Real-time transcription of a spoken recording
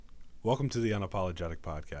Welcome to the Unapologetic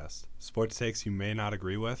Podcast. Sports takes you may not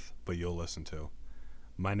agree with, but you'll listen to.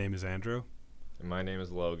 My name is Andrew. And my name is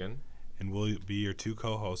Logan. And we'll be your two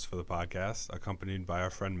co-hosts for the podcast, accompanied by our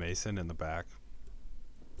friend Mason in the back.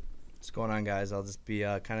 What's going on, guys? I'll just be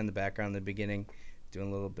kind of in the background in the beginning, doing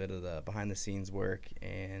a little bit of the behind-the-scenes work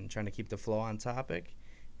and trying to keep the flow on topic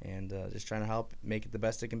and just trying to help make it the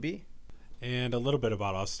best it can be. And a little bit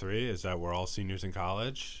about us three is that we're all seniors in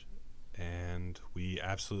college, and we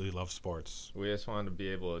absolutely love sports. We just wanted to be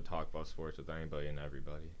able to talk about sports with anybody and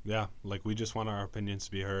everybody. Yeah, like we just want our opinions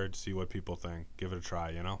to be heard, see what people think, give it a try,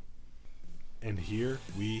 you know? And here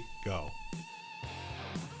we go.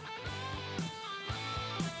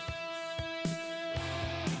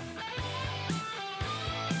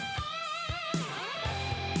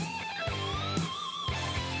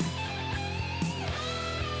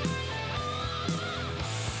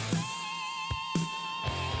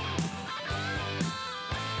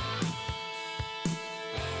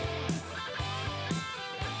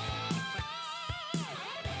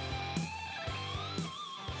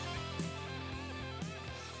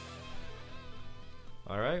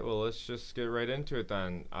 Alright, well, let's just get right into it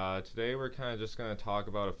then. Today we're kind of just going to talk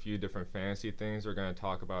about a few different fantasy things. We're going to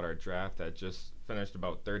talk about our draft that just finished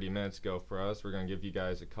about 30 minutes ago for us. We're going to give you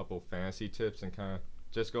guys a couple fantasy tips and kind of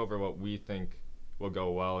just go over what we think will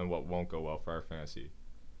go well and what won't go well for our fantasy.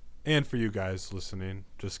 And for you guys listening,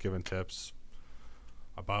 just giving tips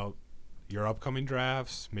about your upcoming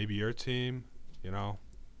drafts, maybe your team, you know.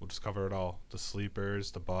 We'll just cover it all. The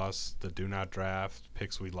sleepers, the busts, the do not draft,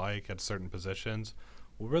 picks we like at certain positions.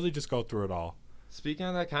 We'll really just go through it all. Speaking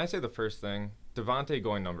of that, can I say the first thing? Devontae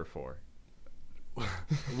going number 4.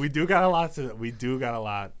 We do got a lot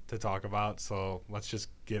to talk about, so let's just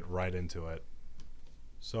get right into it.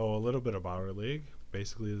 So a little bit about our league.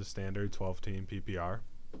 Basically the standard 12-team PPR.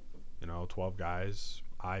 12 guys.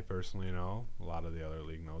 I personally know. A lot of the other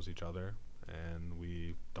league knows each other. And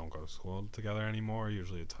we don't go to school together anymore.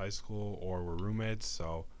 Usually it's high school or we're roommates,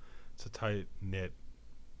 so it's a tight-knit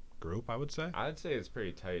group, I would say. I'd say it's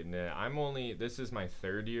pretty tight-knit. This is my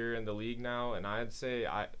third year in the league now, and I'd say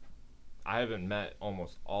I haven't met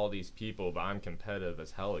almost all these people, but I'm competitive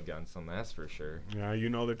as hell against them, that's for sure. Yeah, you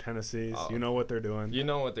know their tendencies. You know what they're doing. You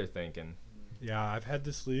know what they're thinking. Yeah, I've had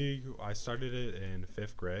this league. I started it in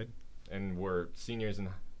 5th grade. And we're seniors in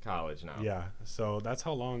college now. Yeah, so that's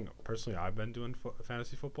how long, personally, I've been doing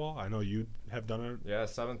fantasy football. I know you have done it. Yeah,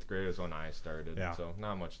 7th grade is when I started, so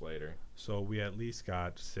not much later. So we at least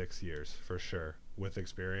got 6 years, for sure, with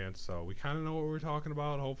experience. So we kind of know what we're talking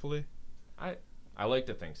about, hopefully. I like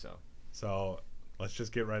to think so. So let's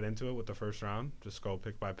just get right into it with the first round. Just go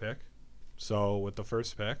pick by pick. So with the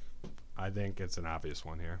first pick, I think it's an obvious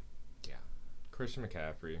one here. Yeah. Christian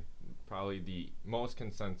McCaffrey, probably the most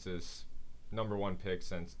consensus number 1 pick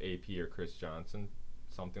since AP or Chris Johnson,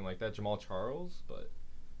 something like that. Jamal Charles, but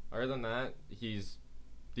other than that, he's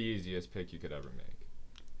the easiest pick you could ever make.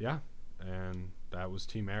 Yeah, and that was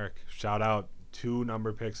Team Eric. Shout out, 2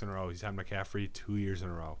 number picks in a row. He's had McCaffrey 2 years in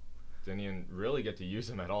a row. Didn't even really get to use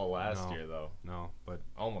him at all last year, though. No, but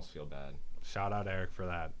almost feel bad. Shout out Eric for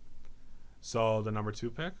that. So the number 2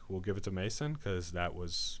 pick, we'll give it to Mason because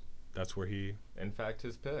that's where he. In fact,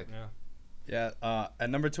 his pick. Yeah. At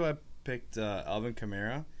number 2, I picked Alvin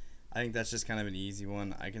Kamara. I think that's just kind of an easy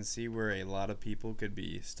one. I can see where a lot of people could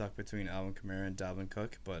be stuck between Alvin Kamara and Dalvin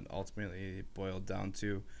Cook, but ultimately it boiled down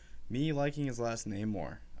to me liking his last name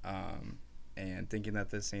more and thinking that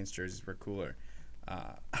the Saints jerseys were cooler.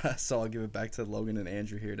 So I'll give it back to Logan and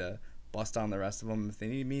Andrew here to bust on the rest of them. If they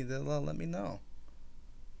need me, they'll let me know.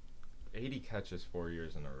 80 catches 4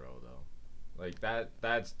 years in a row, though. Like,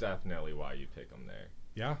 that's definitely why you pick him there.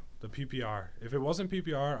 Yeah, the PPR. If it wasn't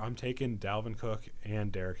PPR, I'm taking Dalvin Cook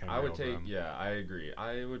and Derrick Henry. I agree.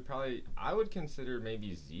 I would consider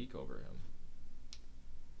maybe Zeke over him.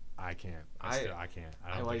 I can't. I can't.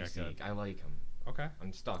 I like Zeke. I like him. Okay.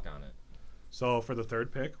 I'm stuck on it. So for the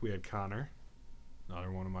third pick, we had Connor,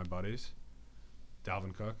 another one of my buddies.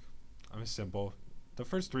 Dalvin Cook. Simple. The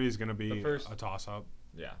first 3 is going to be a toss-up.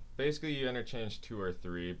 Yeah. Basically, you interchange 2 or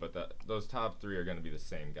 3, but those top 3 are going to be the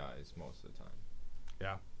same guys most of the time.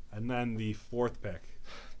 Yeah. And then the 4th pick.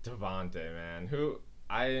 Devontae, man. Who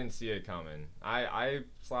I didn't see it coming. I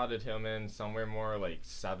slotted him in somewhere more like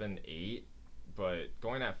 7, 8, but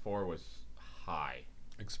going at 4 was high.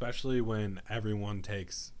 Especially when everyone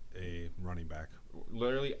takes a running back.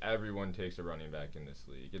 Literally everyone takes a running back in this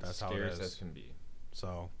league. It's scarce as can be.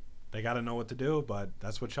 So they got to know what to do, but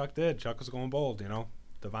that's what Chuck did. Chuck was going bold,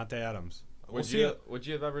 Devontae Adams. Would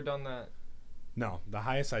you have ever done that? No, the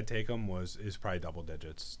highest I'd take him is probably double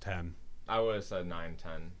digits, 10. I would have said 9,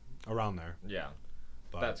 10. Around there. Yeah.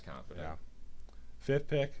 But, That's confident. Yeah. Fifth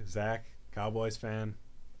pick, Zach, Cowboys fan.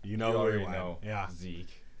 You know you where already he went. know. Yeah.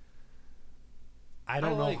 Zeke. I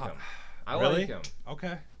don't know like how. him. I Really? like him.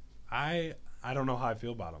 Okay. I don't know how I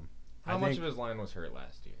feel about him. How much of his line was hurt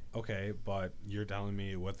last year? Okay, but you're telling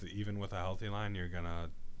me even with a healthy line, you're gonna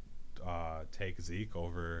take Zeke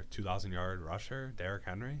over 2,000-yard rusher, Derrick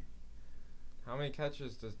Henry? How many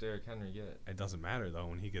catches does Derrick Henry get? It doesn't matter though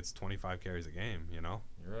when he gets 25 carries a game. You know,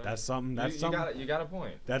 You're right. that's something. You got a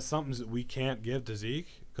point. That's something that we can't give to Zeke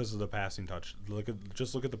because of the passing touch. Look at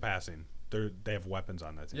the passing. They have weapons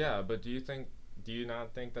on that team. Yeah, but do you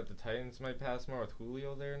not think that the Titans might pass more with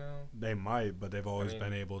Julio there now? They might, but they've always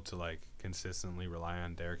been able to like consistently rely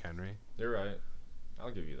on Derrick Henry. You're right.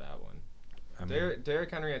 I'll give you that one.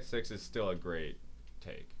 Derrick Henry at 6 is still a great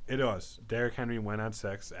take. It was. Derrick Henry went at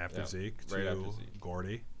 6 after Zeke right to after Zeke.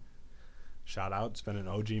 Gordy. Shout out. It's been an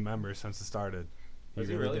OG member since it started. Has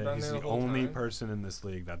he really been He's there the the whole only time? person in this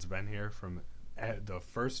league that's been here from the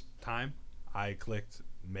first time I clicked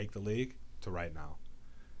make the league to right now.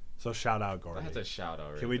 So shout out Gordy. That's a shout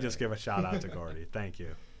out. Can we just give a shout out to Gordy? Thank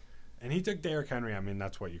you. And he took Derrick Henry. I mean,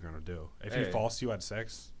 that's what you're going to do. If he falls to you at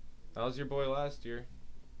 6, that was your boy last year.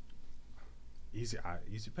 easy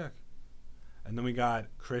pick. And then we got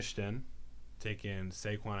Christian taking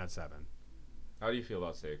Saquon at 7. How do you feel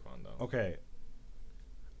about Saquon though? Okay.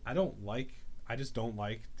 I just don't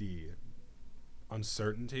like the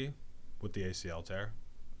uncertainty with the ACL tear.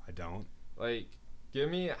 I don't. Like, give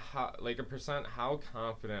me a percent. How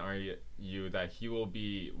confident are you that he will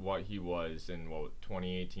be what he was in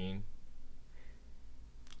 2018?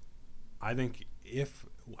 I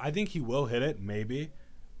think he will hit it maybe,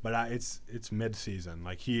 but it's mid-season.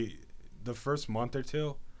 Like the first month or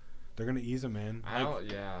two, they're gonna ease him in.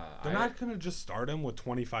 They're not gonna just start him with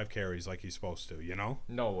 25 carries like he's supposed to. You know?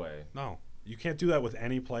 No way. No. You can't do that with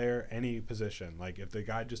any player, any position. Like, if the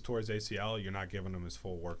guy just tore his ACL, you're not giving him his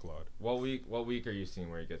full workload. What week are you seeing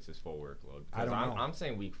where he gets his full workload? I don't know. I'm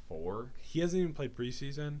saying week 4. He hasn't even played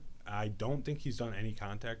preseason. I don't think he's done any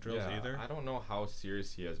contact drills either. I don't know how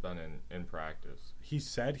serious he has been in practice. He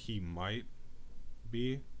said he might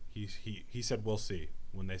be. He said we'll see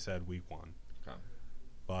when they said week 1. Okay.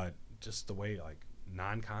 But just the way, like,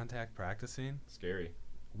 non-contact practicing, Scary.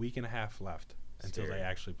 week and a half left until Scary. they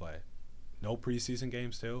actually play. No preseason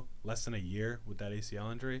games, too. Less than a year with that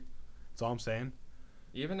ACL injury. That's all I'm saying.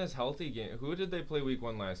 Even his healthy game. Who did they play week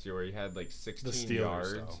 1 last year where he had like 16 Steelers,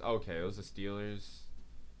 yards? though. Okay, it was the Steelers.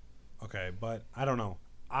 Okay, but I don't know.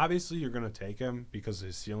 Obviously, you're going to take him because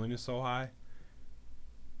his ceiling is so high.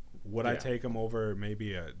 Would I take him over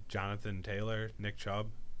maybe a Jonathan Taylor, Nick Chubb?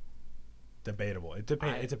 Debatable. It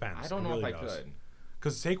depends. I don't know if I could.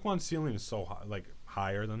 Because Saquon's ceiling is so high, like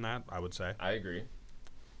higher than that, I would say. I agree.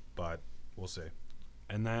 But we'll see.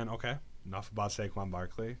 And then, okay, enough about Saquon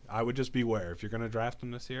Barkley. I would just beware. If you're going to draft him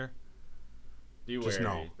this year, Be wary. Just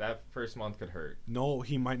know. That first month could hurt. no,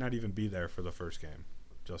 he might not even be there for the first game.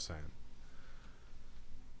 Just saying.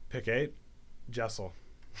 Pick 8, Jessel.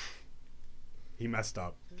 He messed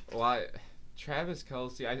up. Well, Travis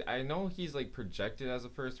Kelce, I know he's like projected as a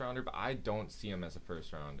first rounder, but I don't see him as a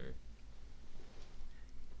first rounder.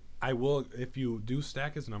 I will, if you do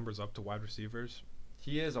stack his numbers up to wide receivers,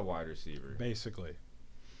 He is a wide receiver. basically.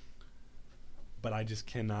 But I just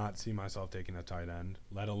cannot see myself taking a tight end,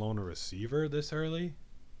 let alone a receiver this early.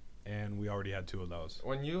 And we already had 2 of those.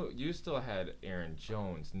 When you still had Aaron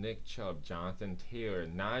Jones, Nick Chubb, Jonathan Taylor,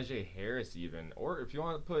 Najee Harris even, or if you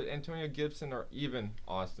want to put Antonio Gibson or even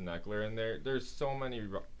Austin Eckler in there, there's so many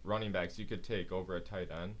running backs you could take over a tight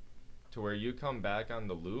end to where you come back on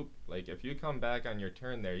the loop. Like, if you come back on your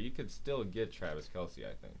turn there, you could still get Travis Kelce,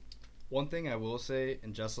 I think. One thing I will say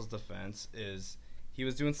in Jessel's defense is he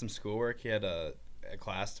was doing some schoolwork. He had a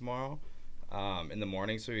class tomorrow in the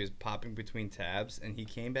morning, so he was popping between tabs, and he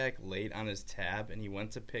came back late on his tab, and he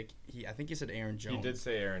went to pick I think he said Aaron Jones. He did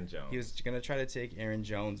say Aaron Jones. He was going to try to take Aaron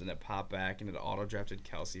Jones, and it popped back, and it auto-drafted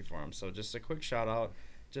Kelce for him. So just a quick shout-out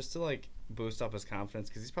just to, like, boost up his confidence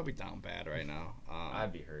because he's probably down bad right now.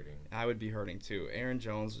 I'd be hurting. I would be hurting, too. Aaron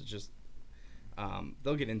Jones was just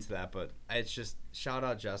they'll get into that, but it's just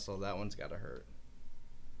shout-out Jessel. That one's got to hurt.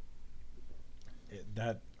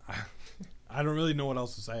 I don't really know what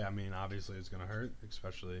else to say. I mean, obviously it's going to hurt,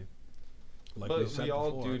 especially like but we said we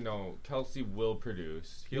all before. do know Kelce will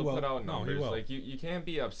produce. He He'll will. put out No, he numbers. will. Like you can't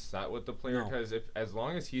be upset with the player No. because as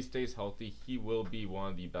long as he stays healthy, he will be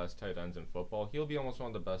one of the best tight ends in football. He'll be almost one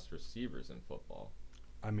of the best receivers in football.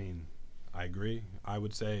 I mean, I agree. I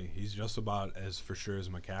would say he's just about as for sure as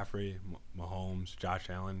McCaffrey, Mahomes, Josh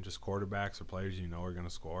Allen, just quarterbacks or players you know are going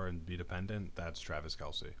to score and be dependent. That's Travis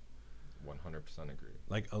Kelce. 100% agree.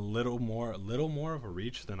 Like a little more of a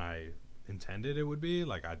reach than I intended it would be.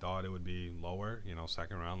 Like I thought it would be lower,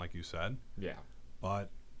 second round, like you said. Yeah.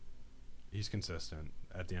 But he's consistent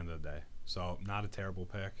at the end of the day. So not a terrible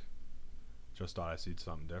pick. Just thought I'd see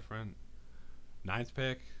something different. 9th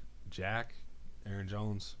pick, Jack, Aaron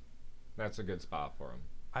Jones. That's a good spot for him.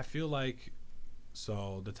 I feel like,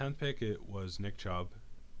 so the 10th pick, it was Nick Chubb.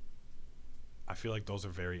 I feel like those are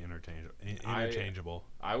very interchangeable.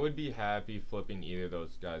 I would be happy flipping either of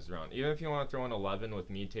those guys around. Even if you want to throw in 11 with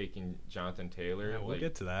me taking Jonathan Taylor. Yeah, we'll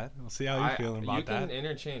get to that. We'll see how you're feeling about that. You can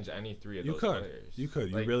interchange any three of those players. You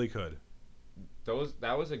could. You really could.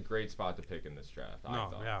 That was a great spot to pick in this draft, I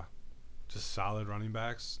thought. Yeah. Just solid running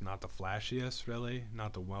backs. Not the flashiest, really.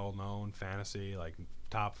 Not the well-known fantasy, like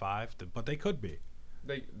top 5. But they could be.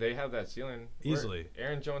 They have that ceiling. Easily.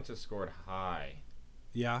 Aaron Jones has scored high.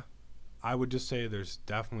 Yeah. I would just say there's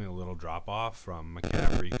definitely a little drop-off from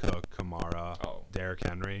McCaffrey, Cook, Kamara, Derrick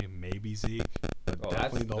Henry, maybe Zeke.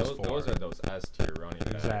 Definitely those 4. Those are those S-tier running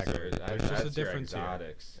backs. Exactly. There's just a different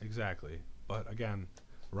exotics. Tier. Exactly. But, again,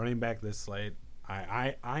 running back this slate,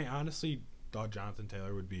 I honestly thought Jonathan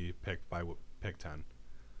Taylor would be picked by pick 10.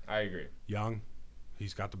 I agree. Young.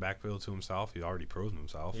 He's got the backfield to himself. He's already proven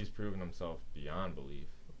himself. He's proven himself beyond belief.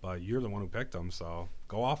 But you're the one who picked him, so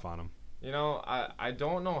go off on him. I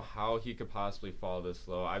don't know how he could possibly fall this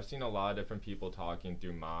low. I've seen a lot of different people talking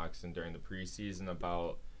through mocks and during the preseason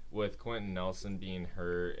about with Quentin Nelson being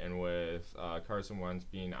hurt and with Carson Wentz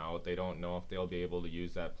being out, they don't know if they'll be able to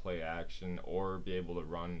use that play action or be able to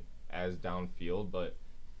run as downfield, but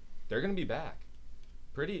they're going to be back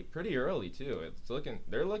pretty early too.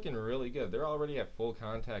 They're looking really good. They're already at full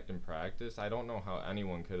contact in practice. I don't know how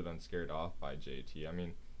anyone could have been scared off by JT. I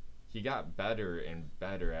mean, he got better and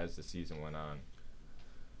better as the season went on.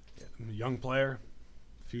 Yeah, young player,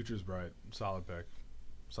 future's bright. Solid pick.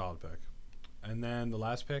 And then the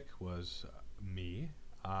last pick was me.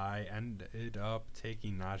 I ended up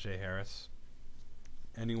taking Najee Harris.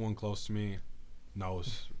 Anyone close to me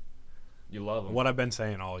knows. You love him. What I've been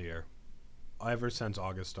saying all year. Ever since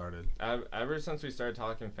August started. Ever since we started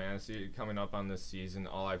talking fantasy coming up on this season,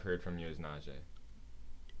 all I've heard from you is Najee.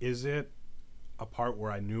 Is it a part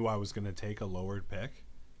where I knew I was going to take a lowered pick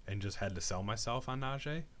and just had to sell myself on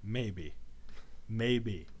Najee? Maybe.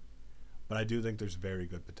 But I do think there's very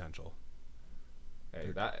good potential.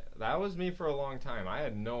 Hey, that was me for a long time. I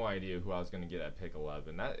had no idea who I was going to get at pick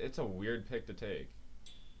 11. It's a weird pick to take.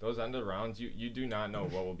 Those end of rounds, you do not know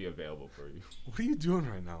what will be available for you. What are you doing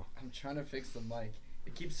right now? I'm trying to fix the mic.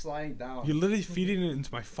 It keeps sliding down. You're literally feeding it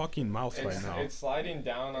into my fucking mouth right now. It's sliding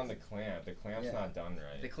down on the clamp. The clamp's not done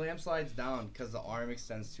right. The clamp slides down because the arm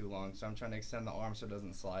extends too long. So I'm trying to extend the arm so it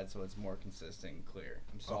doesn't slide so it's more consistent and clear.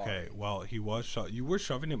 I'm sorry. Okay, well, you were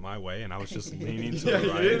shoving it my way, and I was just leaning to the the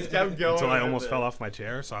right. You just kept going until I almost fell off my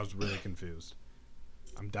chair, so I was really confused.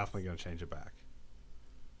 I'm definitely going to change it back.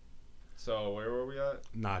 So where were we at?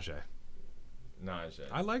 Najee.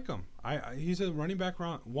 I like him. He's a running back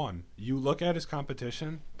round 1. You look at his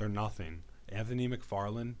competition, they're nothing. Anthony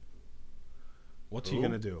McFarland. What's he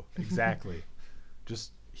going to do? Exactly.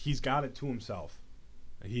 Just he's got it to himself.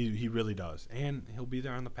 He really does. And he'll be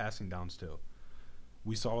there on the passing downs too.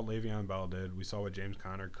 We saw what Le'Veon Bell did. We saw what James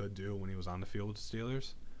Conner could do when he was on the field with the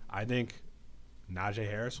Steelers. I think Najee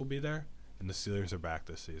Harris will be there, and the Steelers are back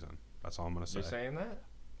this season. That's all I'm going to say. You're saying that?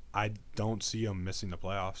 I don't see him missing the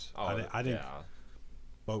playoffs. Oh, I think. Yeah.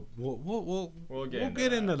 But we'll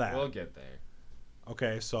get into that. We'll get there.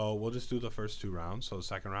 Okay, so we'll just do the first 2 rounds. So the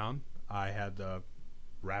second round, I had the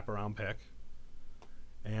wraparound pick,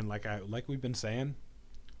 and like we've been saying,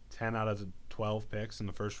 10 out of the 12 picks in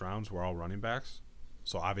the first rounds were all running backs.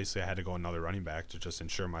 So obviously I had to go another running back to just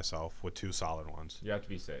ensure myself with 2 solid ones. You have to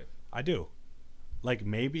be safe. I do. Like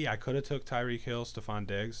maybe I could have took Tyreek Hill, Stephon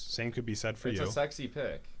Diggs. Same could be said for you. It's a sexy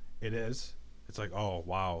pick. It is. It's like, oh,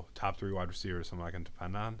 wow, top 3 wide receivers, someone I can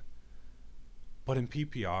depend on. But in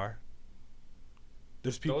PPR,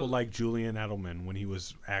 there's people like Julian Edelman when he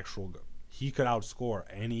was he could outscore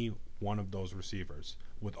any one of those receivers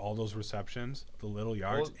with all those receptions, the little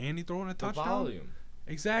yards, and he throwing a touchdown. Volume.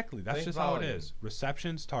 Exactly. That's just how it is.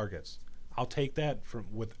 Receptions, targets. I'll take that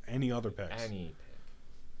with any other picks. Any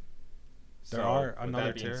pick. There are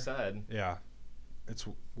another tier. That being said, yeah, it's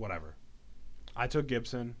whatever. I took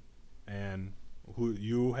Gibson, and who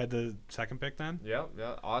you had the second pick then? Yeah.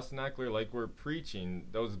 Austin Eckler, like we're preaching,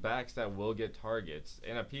 those backs that will get targets.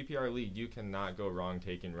 In a PPR league, you cannot go wrong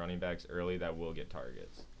taking running backs early that will get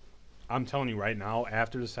targets. I'm telling you right now,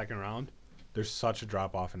 after the second round, there's such a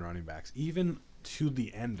drop-off in running backs, even to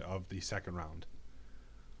the end of the second round.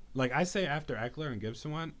 Like I say, after Eckler and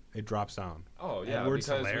Gibson went, it drops down. Oh yeah, Edwards,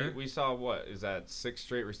 because Hilaire. we saw what is that 6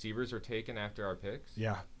 straight receivers were taken after our picks.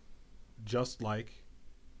 Yeah, just like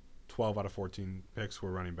 12 out of 14 picks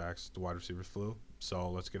were running backs. The wide receivers flew. So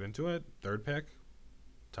let's get into it. Third pick,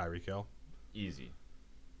 Tyreek Hill. Easy.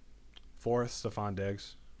 Fourth, Stephon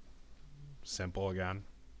Diggs. Simple again.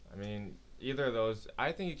 I mean, either of those.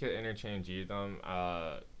 I think you could interchange either of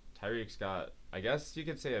them. Tyreek's got, I guess you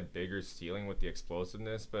could say, a bigger ceiling with the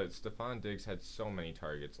explosiveness, but Stephon Diggs had so many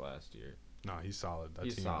targets last year. No, he's solid.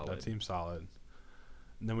 He's solid. That team's solid.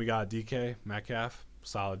 And then we got DK Metcalf.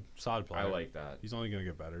 Solid player. I like that. He's only gonna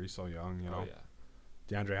get better. He's so young, you know. Oh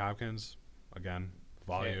yeah. DeAndre Hopkins, again,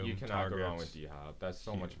 volume. You cannot targets. go wrong with D-Hop. That's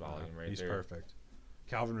so much volume right he's there. He's perfect.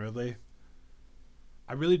 Calvin Ridley.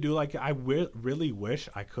 I really do like it. I really wish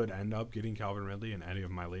I could end up getting Calvin Ridley in any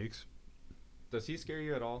of my leagues. Does he scare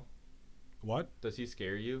you at all? What? Does he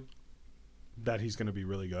scare you? That he's going to be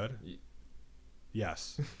really good?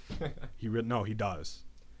 Yes. No, he does.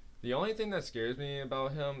 The only thing that scares me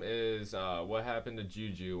about him is what happened to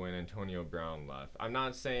Juju when Antonio Brown left. I'm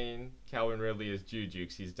not saying Calvin Ridley is Juju,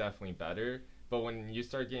 because he's definitely better. But when you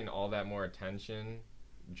start getting all that more attention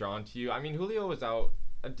drawn to you, I mean, Julio was out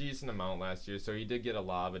a decent amount last year, so he did get a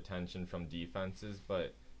lot of attention from defenses,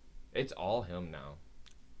 but it's all him now.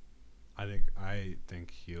 I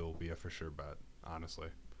think he'll be a for sure bet, honestly.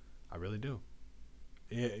 I really do.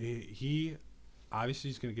 He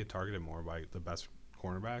obviously he's going to get targeted more by the best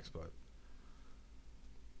cornerbacks, but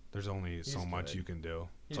there's only so much you can do.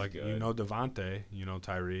 It's like, good. you know, Devontae, you know,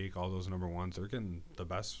 Tyreek, all those number ones, they're getting the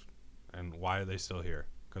best. And why are they still here?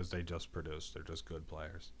 Because they just produce. They're just good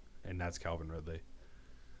players. And that's Calvin Ridley.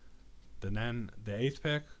 Then the 8th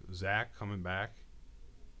pick, Zach coming back,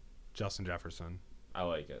 Justin Jefferson. I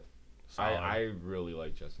like it. Solid. I really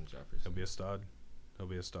like Justin Jefferson. He'll be a stud.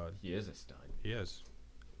 He is a stud. He is.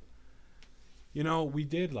 You know, we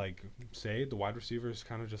did say the wide receivers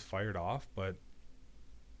kind of just fired off, but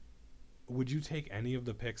would you take any of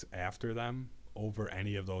the picks after them over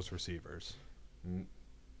any of those receivers?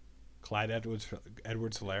 Clyde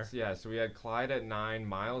Edwards-Helaire? Yeah, so we had Clyde at 9,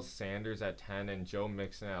 Miles Sanders at 10, and Joe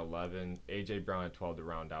Mixon at 11, A.J. Brown at 12 to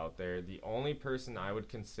round out there. The only person I would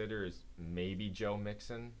consider is maybe Joe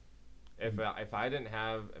Mixon. If I didn't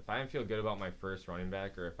feel good about my first running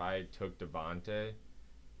back, or if I took Devontae,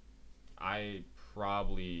 I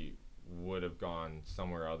probably would have gone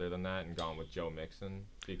somewhere other than that and gone with Joe Mixon,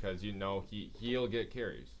 because you know he'll get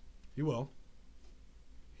carries. He will.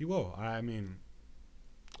 I mean,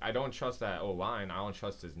 I don't trust that O-line. I don't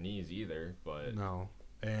trust his knees either, but no.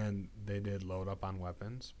 And they did load up on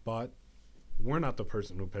weapons, but we're not the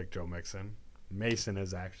person who picked Joe Mixon. Mason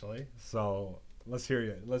is actually. So let's hear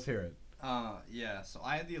it. Yeah, so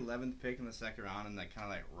I had the 11th pick in the second round, and that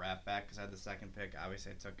kind of wrapped back because I had the second pick.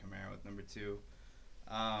 Obviously, I took Kamara with number 2.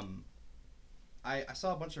 I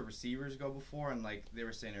saw a bunch of receivers go before, and they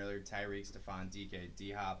were saying earlier, Tyreek, Stephon, DK,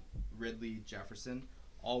 D-Hop, Ridley, Jefferson,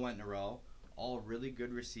 all went in a row. All really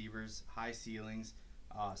good receivers, high ceilings,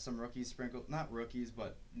 some rookies sprinkled, not rookies,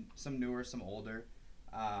 but some newer, some older.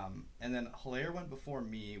 And then Hilaire went before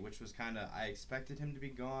me, which was I expected him to be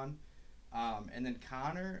gone. And then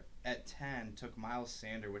Connor at 10 took Miles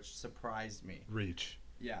Sanders, which surprised me. Reach.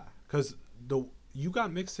 Yeah. Because you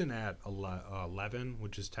got Mixon at 11,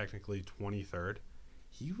 which is technically 23rd.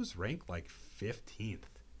 He was ranked 15th.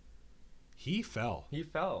 He fell.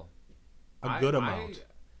 A good amount.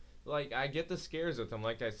 I get the scares with him,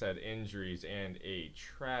 like I said, injuries and a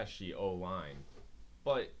trashy O-line.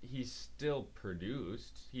 But he still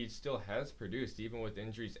produced. He still has produced, even with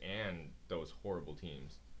injuries and those horrible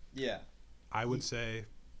teams. Yeah. I would say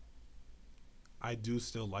I do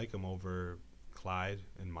still like him over Clyde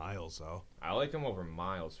and Miles, though. I like him over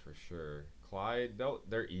Miles for sure. Clyde,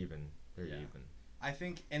 they're even. They're even. I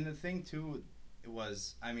think, and the thing, too,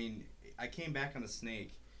 was, I came back on the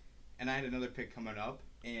snake, and I had another pick coming up.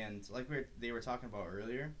 And they were talking about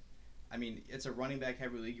earlier, it's a running back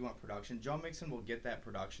heavy league. You want production. Joe Mixon will get that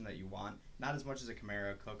production that you want. Not as much as a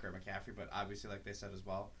Kamara, Cook, or McCaffrey, but obviously, like they said as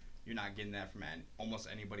well, you're not getting that from almost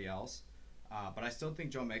anybody else. But I still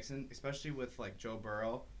think Joe Mixon, especially with Joe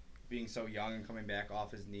Burrow being so young and coming back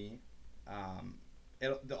off his knee,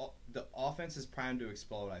 the offense is primed to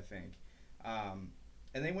explode, I think.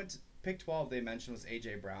 And they went to pick 12. They mentioned was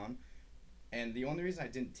A.J. Brown. And the only reason I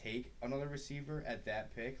didn't take another receiver at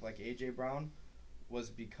that pick, like A.J. Brown, was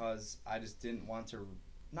because I just didn't want to,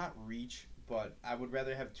 not reach, but I would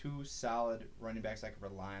rather have 2 solid running backs I could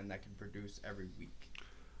rely on that can produce every week.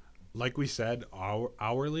 Like we said,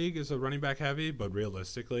 our league is a running back heavy, but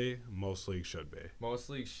realistically, most leagues should be. Most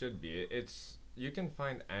leagues should be. you can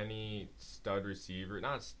find any stud receiver,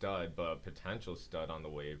 not stud, but potential stud on the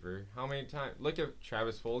waiver. How many times? Look at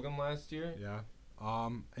Travis Fulgham last year. Yeah.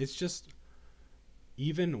 It's just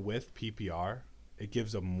even with PPR, it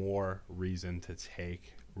gives a more reason to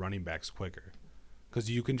take running backs quicker, because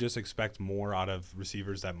you can just expect more out of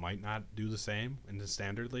receivers that might not do the same in the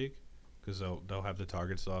standard league, because they'll have the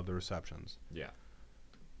targets, they'll have the receptions. Yeah.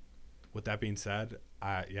 With that being said,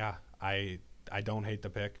 I don't hate the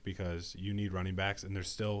pick, because you need running backs, and there's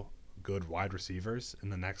still good wide receivers in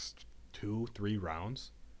the next 2-3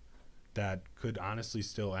 rounds that could honestly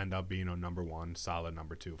still end up being a number one, solid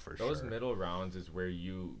number two for sure. Those middle rounds is where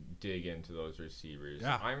you dig into those receivers.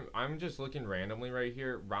 Yeah. I'm just looking randomly right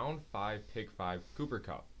here. Round 5, pick 5, Cooper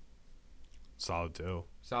Kupp. Solid two.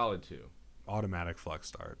 Solid 2. Automatic flex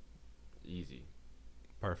start. Easy.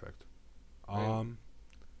 Perfect. Right.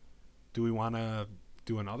 Do we want to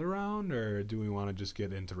do another round, or do we want to just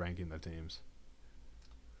get into ranking the teams?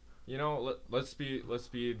 You know, let's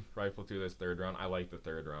speed rifle through this third round. I like the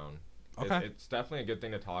third round. Okay. It's definitely a good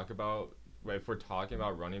thing to talk about. If we're talking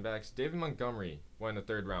about running backs, David Montgomery went in the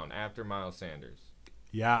third round after Miles Sanders.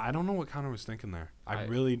 Yeah, I don't know what Connor was thinking there. I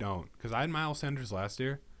really don't, because I had Miles Sanders last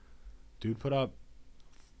year. Dude put up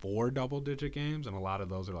 4 double-digit games, and a lot of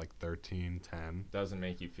those are like 13, 10. Doesn't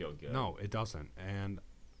make you feel good. No, it doesn't. And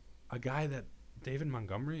a guy that David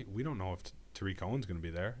Montgomery, we don't know if Tariq Cohen's going to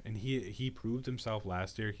be there, and he proved himself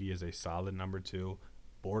last year. He is a solid number 2,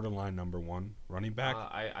 borderline number 1 running back.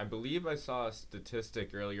 I believe I saw a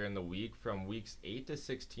statistic earlier in the week from weeks 8 to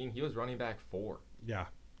 16. He was running back 4. Yeah,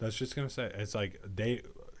 that's just going to say, it's like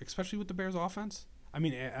especially with the Bears offense. I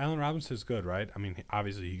mean, Allen Robinson's good, right? I mean,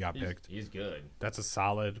 obviously he got picked. He's good. That's a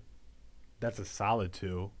solid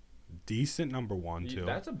 2. Decent number 1 too.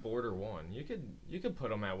 That's a border 1. You could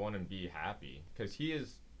put him at 1 and be happy, because he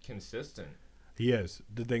is consistent. He is.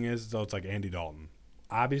 The thing is, though, it's like Andy Dalton.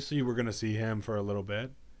 Obviously, we're gonna see him for a little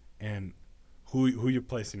bit, and who you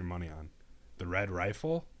placing your money on? The Red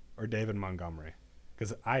Rifle or David Montgomery?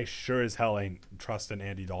 Because I sure as hell ain't trusting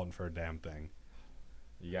Andy Dalton for a damn thing.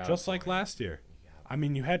 Just like last year. I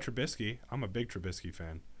mean, you had Trubisky. I'm a big Trubisky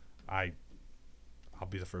fan. I'll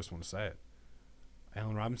be the first one to say it.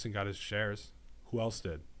 Allen Robinson got his shares. Who else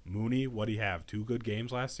did? Mooney, what'd he have? 2 good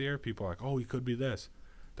games last year? People are like, oh, he could be this.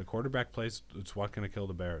 The quarterback plays, it's what's going to kill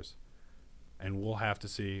the Bears. And we'll have to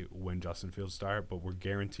see when Justin Fields start, but we're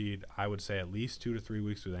guaranteed, I would say, at least 2 to 3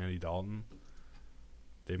 weeks with Andy Dalton.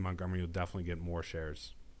 Dave Montgomery will definitely get more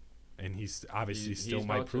shares. And he's obviously still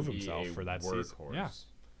might prove himself for that season. Yeah.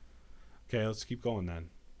 Okay, let's keep going then.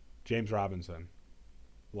 James Robinson.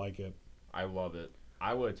 Like it. I love it.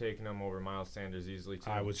 I would have taken him over Miles Sanders easily, too.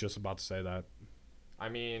 I was just about to say that. I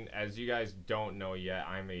mean, as you guys don't know yet,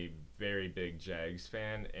 I'm a very big Jags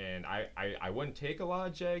fan, and I wouldn't take a lot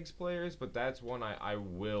of Jags players, but that's one I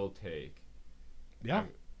will take. Yeah.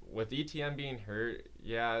 With ETN being hurt,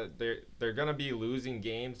 yeah, they're going to be losing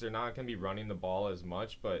games. They're not going to be running the ball as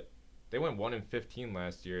much, but they went 1-15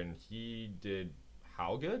 last year, and he did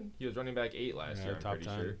how good? He was running back 8 last year, I'm top pretty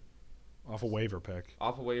 10. sure. Off a waiver pick.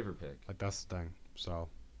 Off a waiver pick. Like, that's the thing. So,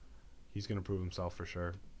 he's going to prove himself for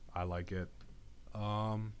sure. I like it.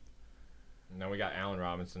 And then we got Allen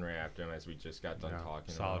Robinson right after him, as we just got done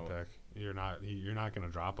talking solid about. Pick. You're not going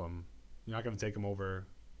to drop him. You're not going to take him over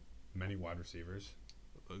many wide receivers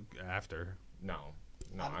after. No,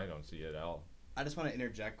 I don't see it at all. I just want to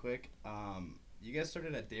interject quick. You guys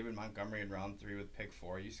started at David Montgomery in round 3 with pick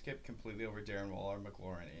 4. You skipped completely over Darren Waller,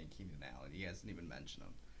 McLaurin, and Keenan Allen. You guys didn't even mention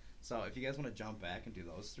them. So if you guys want to jump back and do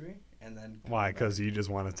those 3, and then why? Because you just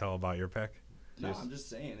want to tell about your pick. No, I'm just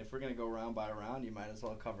saying, if we're gonna go round by round, you might as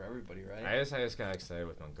well cover everybody, right? I just got excited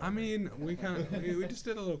with Montgomery. I mean, we just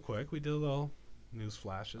did a little quick. We did a little news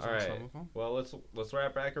flashes on some of them. Well, let's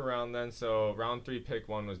wrap back around then. So round 3, pick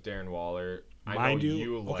 1 was Darren Waller. Mind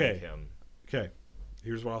you like him. Okay,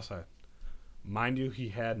 here's what I'll say. Mind you, he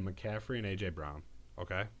had McCaffrey and A.J. Brown.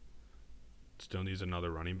 Okay? Still needs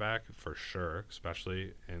another running back for sure,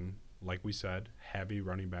 especially in, like we said, heavy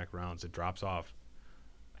running back rounds. It drops off.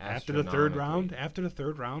 After the third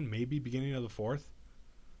round, maybe beginning of the 4th,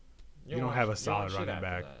 you don't have a solid running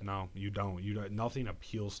back. That. No, you don't. Nothing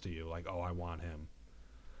appeals to you like, oh, I want him.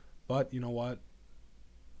 But you know what?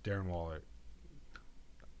 Darren Waller,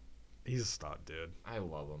 he's a stud, dude. I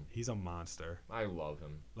love him. He's a monster. I love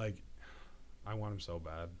him. Like, I want him so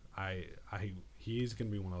bad. He's gonna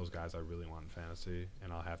be one of those guys I really want in fantasy,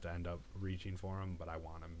 and I'll have to end up reaching for him, but I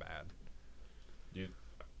want him bad. Dude,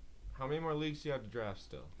 How many more leagues do you have to draft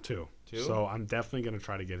still? 2. 2? So I'm definitely going to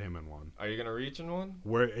try to get him in one. Are you going to reach in one?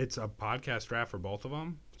 Where it's a podcast draft for both of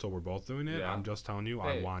them, so we're both doing it. Yeah. I'm just telling you,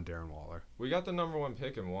 I Hey. want Darren Waller. We got the number 1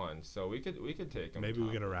 pick in one, so we could take him. Maybe we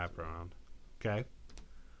top get a of wrap two. around. Okay.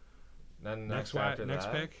 Then Next after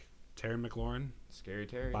that, pick, Terry McLaurin Scary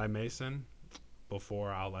Terry. by Mason. Before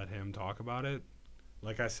I'll let him talk about it,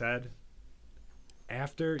 like I said,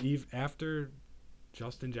 after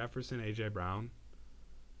Justin Jefferson, AJ Brown,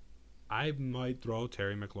 I might throw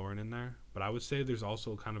Terry McLaurin in there, but I would say there's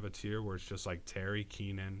also kind of a tier where it's just like Terry,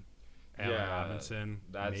 Keenan, Allen Yeah, Robinson,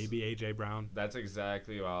 that's- maybe AJ Brown. That's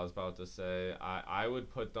exactly what I was about to say. I would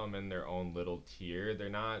put them in their own little tier. They're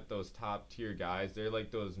not those top tier guys. They're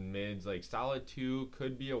like those mids, like solid 2,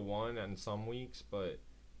 could be a 1 on some weeks, but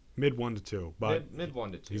Mid 1 to 2, but mid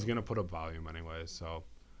 1 to 2. he's gonna put up volume anyways. So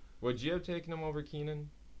Would you have taken him over Keenan?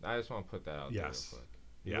 I just want to put that out Yes. there real quick.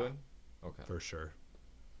 You yeah, would? Okay. for sure,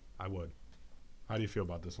 I would. How do you feel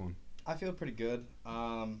about this one? I feel pretty good.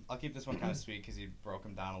 I'll keep this one kind of sweet because he broke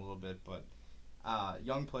him down a little bit, but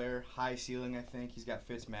young player, high ceiling. I think he's got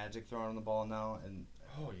Fitz Magic throwing on the ball now, and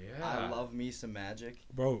Oh yeah. I love me some Magic.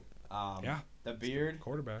 Bro, Yeah, the beard.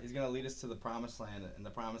 quarterback. He's gonna lead us to the promised land, and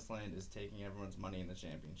the promised land is taking everyone's money in the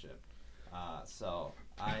championship. So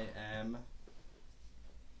I am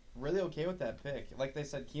really okay with that pick. Like they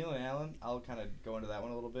said, Keenan Allen. I'll kind of go into that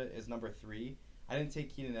one a little bit. Is number 3. I didn't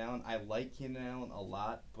take Keenan Allen. I like Keenan Allen a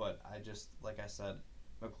lot, but I just, like I said,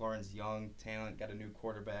 McLaurin's young talent, got a new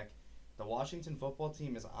quarterback. The Washington football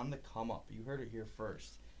team is on the come up. You heard it here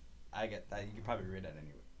first. I get that. You can probably read it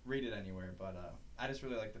anywhere, but I just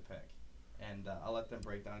really like the pick. And I'll let them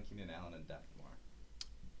break down Keenan Allen in depth more.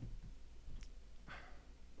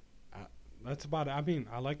 That's about it. I mean,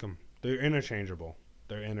 I like them. They're interchangeable.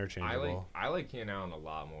 I like Keenan Allen a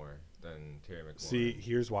lot more than Terry McLaurin. See,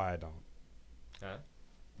 here's why I don't. Huh?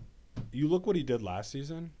 You look what he did last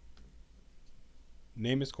season.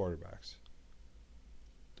 Name his quarterbacks.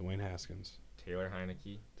 Dwayne Haskins, Taylor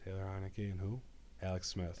Heineke, Taylor Heineke, and who? Alex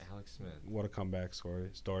Smith. Alex Smith. What a comeback story.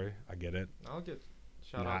 I get it. I'll get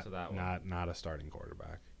shout out to that one. Not a starting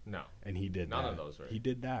quarterback. No. And he did None that. of those were. He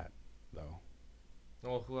did that, though.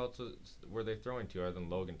 Well, who else were they throwing to other than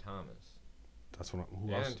Logan Thomas? That's what. Who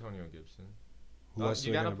and else? Antonio Gibson. Who else?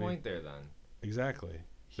 You are they got a gonna be? point there then. Exactly.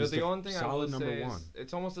 But He's the only thing I will solid number say one. is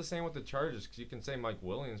it's almost the same with the Chargers because you can say Mike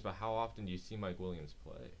Williams, but how often do you see Mike Williams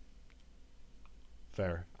play?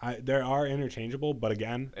 Fair. There are interchangeable, but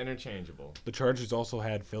again, Interchangeable. the Chargers also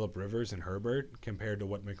had Phillip Rivers and Herbert compared to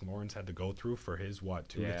what McLaurin's had to go through for his 2 to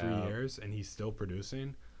 3 Yeah. years, and he's still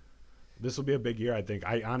producing. This will be a big year, I think.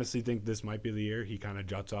 I honestly think this might be the year he kind of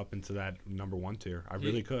juts up into that number 1 tier. I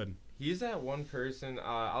really could. He's that one person.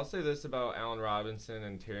 I'll say this about Allen Robinson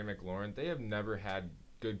and Terry McLaurin: they have never had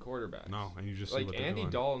good quarterbacks. No, and you just see Like what they're Andy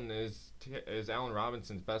doing. Dalton is Allen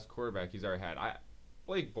Robinson's best quarterback he's ever had.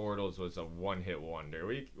 Blake Bortles was a one-hit wonder.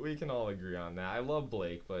 We can all agree on that. I love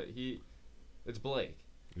Blake, but it's Blake.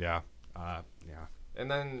 Yeah. And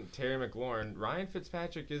then Terry McLaurin, Ryan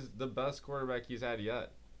Fitzpatrick is the best quarterback he's had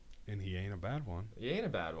yet. And he ain't a bad one. He ain't a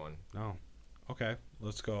bad one. No. Okay,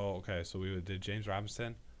 let's go. Okay, so we did James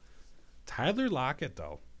Robinson. Tyler Lockett,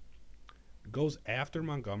 though, goes after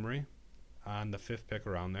Montgomery on the 5th pick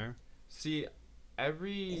around there. See,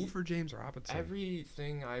 Over James Robinson.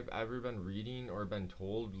 everything I've ever been reading or been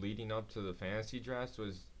told leading up to the fantasy draft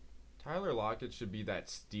was Tyler Lockett should be that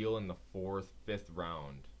steal in the 4th, 5th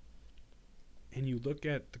round. And you look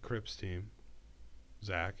at the Crips team,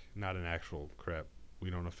 Zach, not an actual Crip. We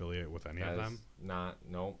don't affiliate with any of them.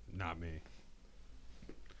 Nope. Not me.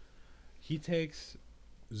 He takes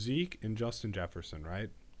Zeke and Justin Jefferson, right?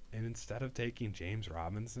 And instead of taking James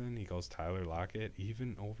Robinson, he goes Tyler Lockett,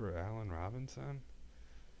 even over Allen Robinson.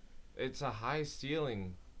 It's a high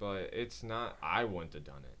ceiling, but it's not. I wouldn't have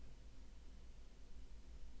done it.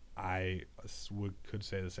 I could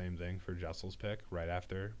say the same thing for Jessel's pick right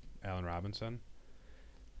after Allen Robinson.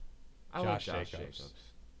 I like Josh Josh Jacobs. Jacobs.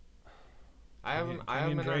 I have him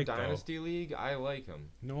Kenyon in our Drake, though. dynasty league. I like him.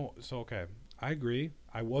 No, so okay. I agree.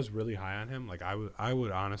 I was really high on him. Like I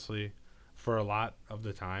would honestly, for a lot of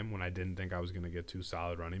the time when I didn't think I was going to get 2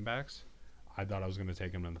 solid running backs, I thought I was going to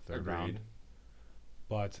take him in the 3rd round. Agreed.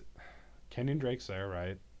 But Kenyon Drake's there,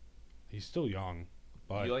 right? He's still young,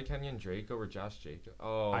 but You like Kenyon Drake over Josh Jacobs?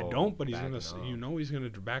 Oh, I don't. But he's backing gonna, up. he's gonna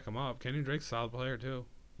back him up. Kenyon Drake's a solid player too.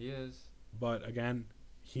 He is. But again,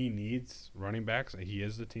 he needs running backs. He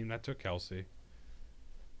is the team that took Kelsey,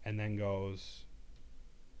 and then goes.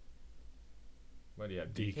 What do you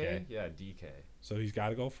have? DK? Yeah, DK. So he's got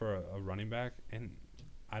to go for a running back, and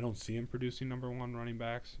I don't see him producing number 1 running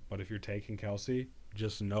backs. But if you're taking Kelsey,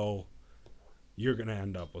 just know you're going to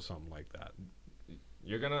end up with something like that.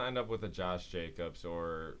 You're gonna end up with a Josh Jacobs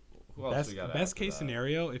or who else we got? Best after case that?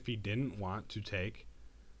 scenario, if he didn't want to take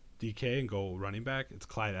DK and go running back, it's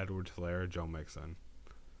Clyde Edwards-Helaire, Joe Mixon.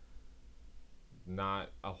 Not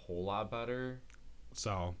a whole lot better.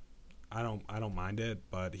 So, I don't mind it,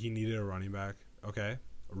 but he needed a running back. Okay,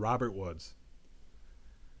 Robert Woods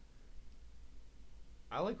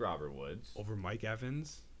I like Robert Woods. over Mike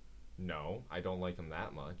Evans, No, I don't like him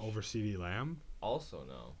that much. over CeeDee Lamb, Also,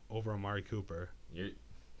 no. over Amari Cooper,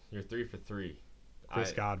 You're 3 for 3.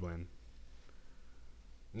 Chris Godwin.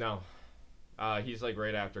 No. He's like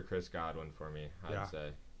right after Chris Godwin for me, I'd say.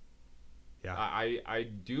 Yeah. I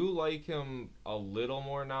do like him a little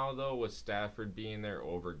more now though with Stafford being there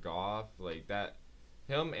over Goff. Like that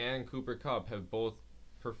him and Cooper Kupp have both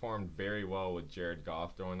performed very well with Jared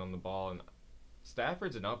Goff throwing on the ball, and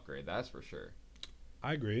Stafford's an upgrade, that's for sure.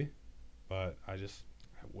 I agree, but I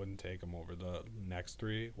wouldn't take him over the next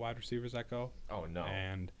 3 wide receivers that go. Oh no.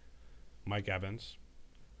 And Mike Evans,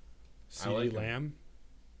 I CeeDee like him. Lamb,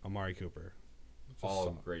 Amari Cooper. Just All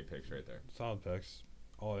some great picks right there. solid picks,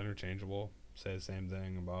 all interchangeable. Say the same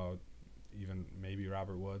thing about even maybe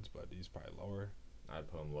Robert Woods, but he's probably lower. I'd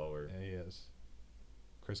put him lower. Yeah, he is.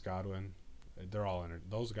 Chris Godwin, they're all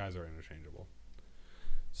those guys are interchangeable.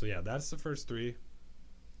 So yeah, that's the first 3.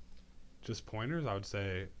 Just pointers, I would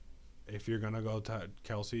say, if you're gonna go to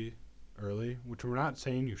Kelsey early, which we're not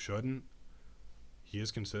saying you shouldn't, he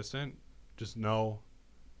is consistent. Just know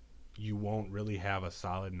you won't really have a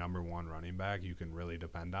solid number 1 running back you can really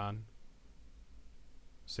depend on.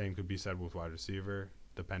 Same could be said with wide receiver,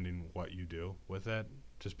 depending what you do with it.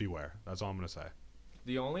 Just beware. That's all I'm gonna say.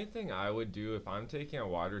 The only thing I would do if I'm taking a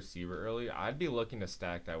wide receiver early, I'd be looking to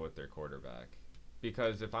stack that with their quarterback.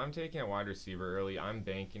 Because if I'm taking a wide receiver early, I'm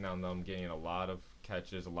banking on them getting a lot of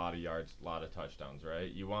catches, a lot of yards, a lot of touchdowns,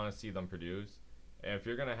 right? You want to see them produce. And if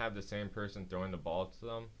you're going to have the same person throwing the ball to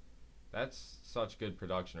them, that's such good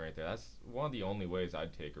production right there. That's one of the only ways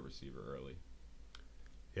I'd take a receiver early.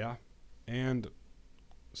 Yeah. And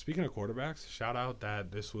speaking of quarterbacks, shout out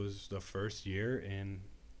that this was the first year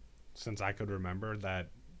since I could remember that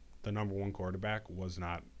the number 1 quarterback was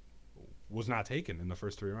not taken in the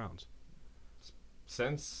first 3 rounds.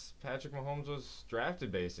 Since Patrick Mahomes was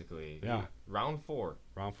drafted, basically. Yeah. Round 4.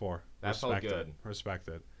 Round 4. That felt Respect good. it. Respect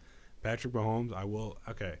it. Patrick Mahomes,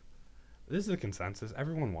 okay. This is a consensus.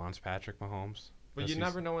 Everyone wants Patrick Mahomes. But you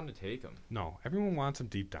never know when to take him. No, everyone wants him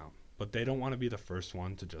deep down. But they don't want to be the first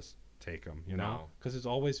one to just take him, you know? No. Because it's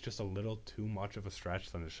always just a little too much of a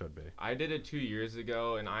stretch than it should be. I did it 2 years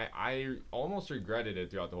ago, and I almost regretted it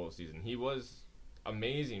throughout the whole season. He was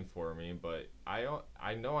amazing for me, but I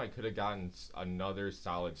know I could have gotten another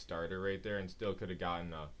solid starter right there and still could have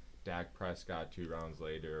gotten a Dak Prescott 2 rounds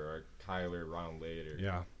later or a Kyler round later.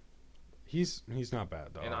 Yeah. He's not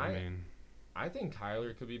bad, though. And I mean, I think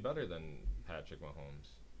Kyler could be better than Patrick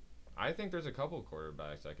Mahomes. I think there's a couple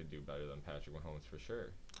quarterbacks that could do better than Patrick Mahomes for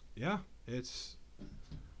sure. yeah, it's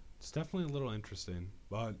definitely a little interesting.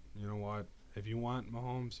 But you know what? If you want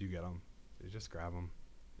Mahomes, you get him. You just grab him.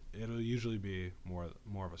 It'll usually be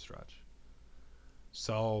more of a stretch.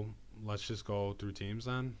 So let's just go through teams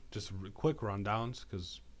then. Just quick rundowns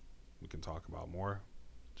because we can talk about more.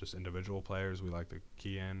 Just individual players we like to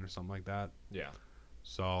key in or something like that. Yeah.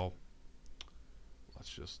 So let's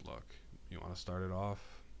just look. You want to start it off?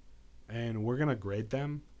 And we're going to grade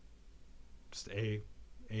them. Just A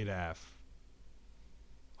to F.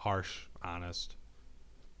 Harsh, honest.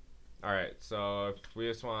 All right, so if we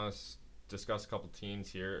just want to discuss a couple teams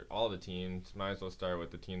here, all the teams, might as well start with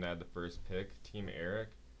the team that had the first pick, Team Eric.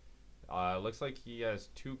 Looks like he has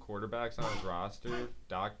 2 quarterbacks on his roster,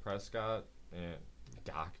 Dak Prescott and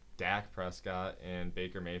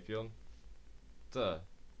Baker Mayfield.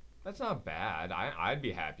 That's not bad. I'd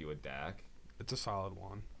be happy with Dak. It's a solid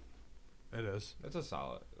one. It is. That's a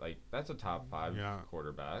solid, that's a top 5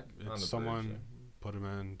 quarterback. On It's the someone, verge. put him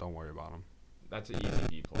in, don't worry about him. That's an easy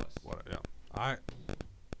B plus. What?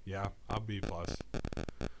 Yeah. I'll B plus.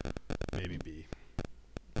 Maybe B.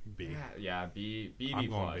 B. Yeah, B I'm going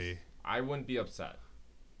plus. B. I wouldn't be upset.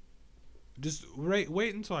 Just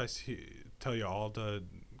wait until I tell you all the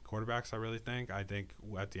quarterbacks I really think. I think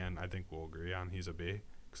at the end, we'll agree on he's a B.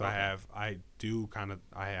 Because Okay.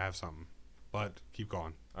 I have something. But keep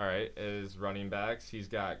going. All right, is running backs. He's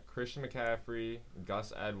got Christian McCaffrey,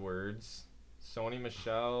 Gus Edwards, Sony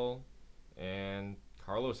Michel, and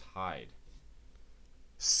Carlos Hyde.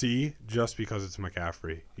 C, just because it's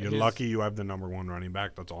McCaffrey. You're lucky you have the number 1 running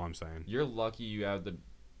back. That's all I'm saying. You're lucky you have the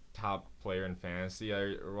top player in fantasy,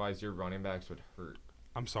 otherwise your running backs would hurt.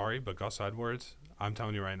 I'm sorry, but Gus Edwards, I'm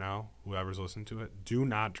telling you right now, whoever's listening to it, do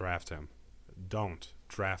not draft him. don't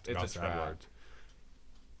draft It's a Gus trap. Edwards.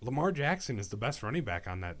 Lamar Jackson is the best running back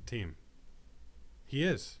on that team. He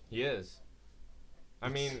is. He is. I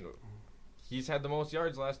mean, he's had the most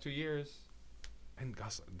yards last 2 years. And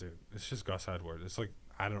Gus, dude, it's just Gus Edwards. It's like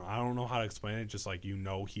I don't know how to explain it. Just like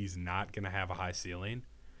he's not gonna have a high ceiling.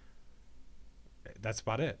 That's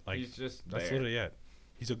about it. Like He's just that's there. literally it.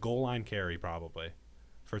 He's a goal line carry probably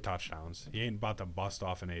for touchdowns. He ain't about to bust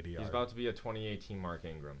off an 80 yard. He's about to be a 2018 Mark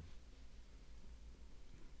Ingram.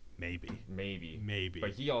 Maybe. Maybe.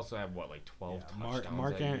 But he also had, what, like 12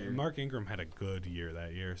 touchdowns that year? Mark Ingram had a good year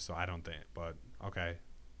that year, so I don't think. But, okay.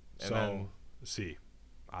 And So, then- C,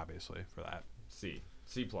 obviously, for that. C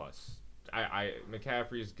plus.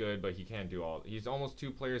 McCaffrey's good, but he can't do all. He's almost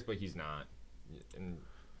two players, but he's not. And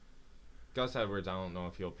Gus Edwards, I don't know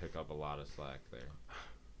if he'll pick up a lot of slack there.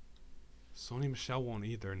 Sony Michel won't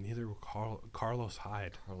either, and neither will Carlos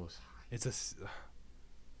Hyde.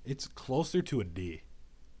 It's closer to a D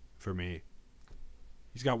for me.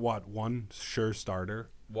 He's got what? One sure starter.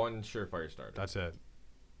 One surefire starter. That's it.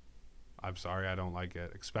 I'm sorry, I don't like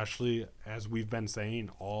it. Especially as we've been saying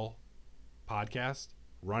all podcast,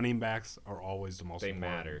 running backs are always the most important.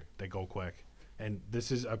 Matter. They go quick. And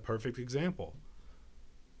this is a perfect example.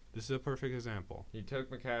 He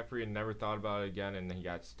took McCaffrey and never thought about it again, and he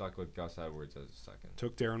got stuck with Gus Edwards as a second.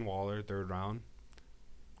 Took Darren Waller, 3rd round.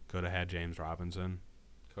 Could have had James Robinson.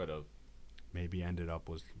 Could have. Maybe ended up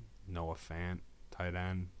with Noah Fant, tight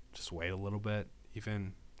end. Just wait a little bit.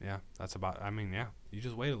 Even, yeah, that's about, you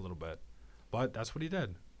just wait a little bit. But that's what he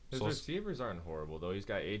did. His So- receivers aren't horrible, though. He's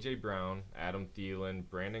got A.J. Brown, Adam Thielen,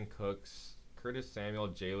 Brandon Cooks, Curtis Samuel,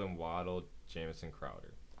 Jalen Waddle, Jamison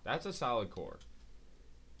Crowder. That's a solid core.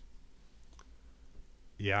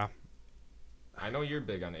 Yeah, I know you're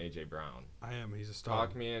big on A.J. Brown. I am. He's a stud.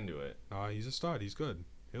 Talk me into it. He's a stud. He's good.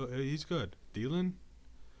 He's good. Thielen?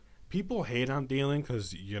 People hate on Thielen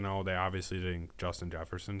because, they obviously think Justin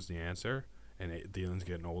Jefferson's the answer, and Thielen's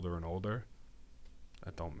getting older and older.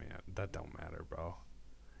 That don't matter, bro.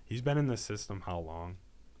 He's been in the system how long?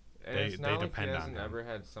 And They- it's they not like depend he on hasn't him. ever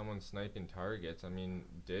had someone sniping targets. I mean,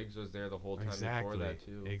 Diggs was there the whole time before that,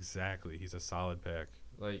 too. Exactly. He's a solid pick.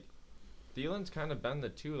 Like, Thielen's kind of been the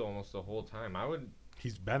two almost the whole time. I would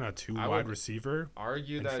He's been a I wide would receiver.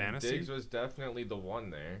 argue In that fantasy? Diggs was definitely the one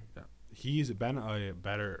there. He's been a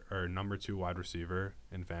better or number 2 wide receiver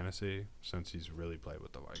in fantasy since he's really played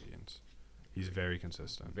with the Vikings. He's very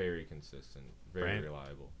consistent. Very consistent. Very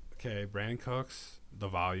reliable. Okay, Brandon Cooks, the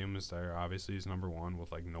volume is there. Obviously, he's number 1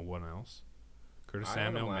 with no one else. Curtis I had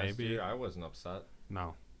him Samuel, last maybe. year. I wasn't upset.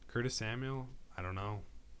 No. Curtis Samuel, I don't know.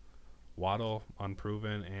 Waddle,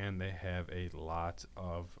 unproven, and they have a lot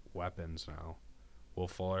of weapons now. Will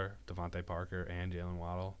Fuller, Devontae Parker, and Jalen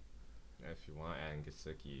Waddle. If you want Adam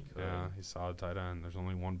Gesicki, you could. Yeah, he's solid tight end. There's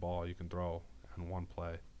only one ball you can throw on one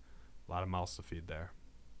play. A lot of mouths to feed there.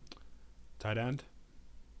 Tight end,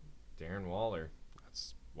 Darren Waller.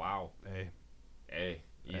 that's Wow. A. A.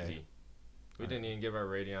 Easy. We didn't even give our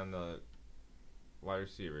rating on the wide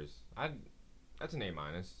receivers. That's an A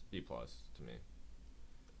minus, B plus to me.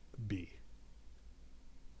 B.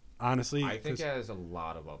 Honestly, I think 'cause it has a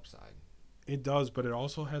lot of upside. it does, but it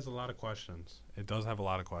also has a lot of questions. It does have a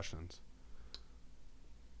lot of questions.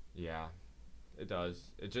 Yeah, it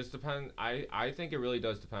does. It just depends. I think it really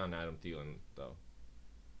does depend on Adam Thielen, though.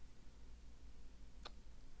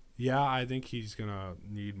 Yeah, I think he's going to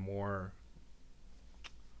need more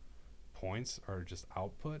points or just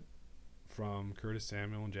output from Curtis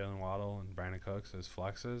Samuel and Jalen Waddle and Brandon Cooks as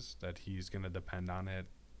flexes that he's going to depend on it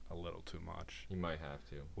a little too much, He might have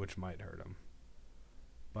to. which might hurt him.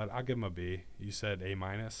 But I'll give him a B. You said A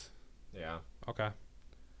minus? Yeah, Okay.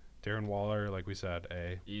 Darren Waller, like we said,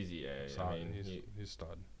 A. easy A. Solid. I mean, he's a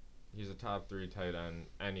stud. he's a top 3 tight end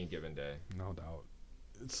any given day. No doubt.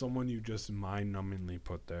 It's someone you just mind-numbingly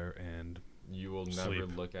put there and You will never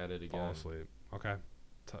Sleep. look at it fall again. asleep. Okay.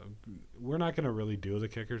 We're not going to really do the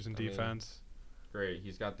kickers in I mean- defense. Great.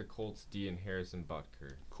 He's got the Colts D and Harrison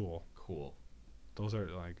Butker. Cool. Cool. Those are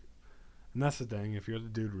and that's the thing. If you're the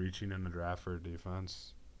dude reaching in the draft for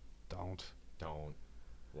defense, don't. Don't.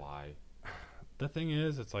 Why? The thing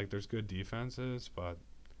is, it's there's good defenses, but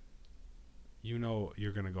you're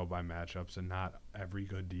going to go by matchups, and not every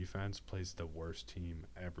good defense plays the worst team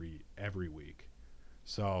every week.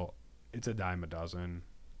 So it's a dime a dozen.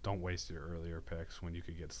 Don't waste your earlier picks when you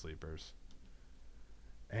could get sleepers.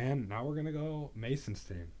 And now we're going to go Mason's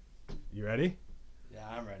team. You ready? Yeah,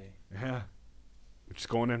 I'm ready. Yeah. We're just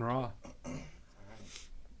going in raw.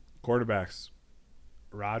 Quarterbacks.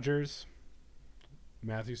 Rodgers,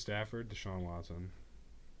 Matthew Stafford, Deshaun Watson.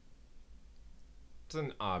 It's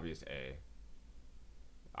an obvious A.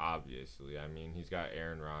 Obviously, I mean, he's got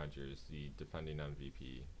Aaron Rodgers, the defending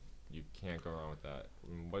MVP. You can't go wrong with that.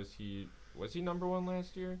 Was he number one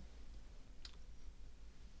last year?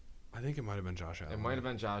 I think it might have been Josh Allen. It might have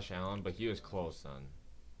been Josh Allen, but he was close then.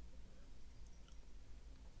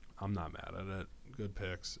 I'm not mad at it. Good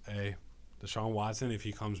picks. Deshaun Watson, if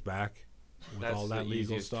he comes back with That's all that the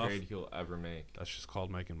legal easiest stuff, trade he'll ever make. that's just called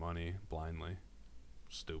making money blindly.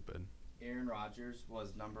 Stupid. Aaron Rodgers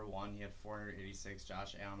was number 1. He had 486.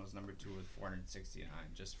 Josh Allen was number 2 with 469.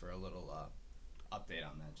 Just for a little update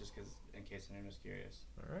on that, just because in case anyone was curious.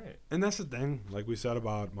 All right. And that's the thing, like we said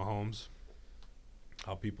about Mahomes,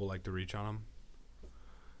 how people like to reach on him.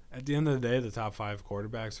 At the end of the day, the top 5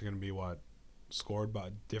 quarterbacks are going to be scored by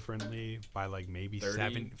differently by like maybe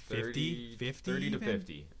 50 30 to even?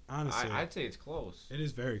 50. Honestly, I'd say it's close. it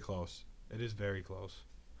is very close. It is very close.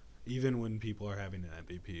 Even when people are having an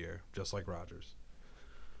MVP year, just like Rodgers.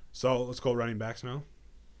 So let's go running backs now.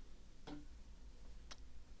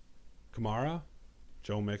 Kamara,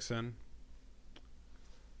 Joe Mixon,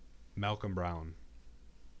 Malcolm Brown,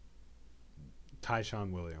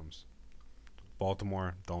 Tyshawn Williams.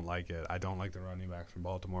 Baltimore, don't like it. I don't like the running backs from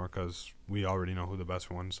Baltimore because we already know who the best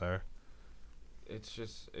ones are.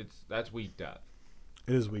 That's weak depth.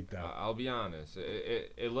 It is weak depth. I'll be honest.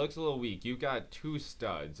 It looks a little weak. You got 2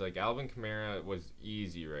 studs. Like Alvin Kamara was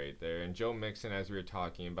easy right there, and Joe Mixon, as we were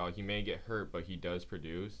talking about, he may get hurt, but he does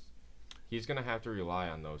produce. He's gonna have to rely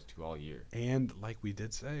on those 2 all year. And like we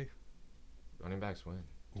did say, Running backs win.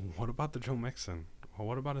 what about the Joe Mixon? Well,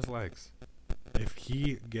 what about his legs? If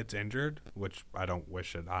he gets injured, which I don't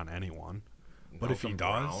wish it on anyone, but if he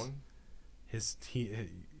Malcolm does, Brown,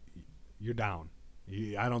 you're down.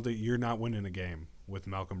 I don't think you're not winning a game with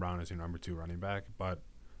Malcolm Brown as your number 2 running back. But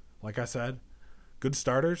like I said, good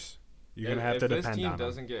starters. You're gonna have to depend on If this team them.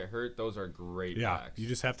 doesn't get hurt, those are great backs. You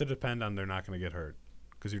just have to depend on they're not going to get hurt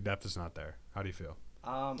because your depth is not there. How do you feel?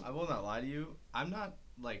 I will not lie to you. I'm not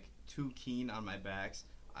like too keen on my backs.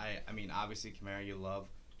 I mean, obviously Kamara you love.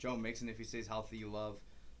 Joe Mixon, if he stays healthy, you love.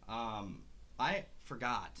 I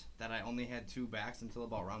forgot that I only had 2 backs until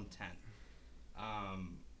about round 10.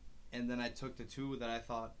 And then I took the 2 that I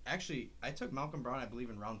thought. Actually, I took Malcolm Brown, I believe,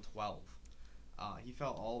 in round 12. He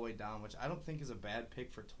fell all the way down, which I don't think is a bad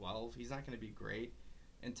pick for 12. He's not going to be great.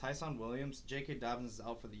 And Tyson Williams, J.K. Dobbins is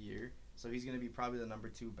out for the year, so he's going to be probably the number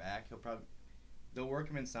 2 back. They'll work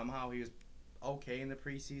him in somehow. He was okay in the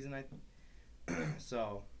preseason,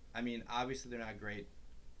 So, I mean, obviously they're not great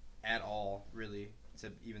at all, really,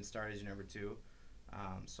 to even start as your number 2.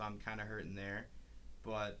 So I'm kind of hurting there.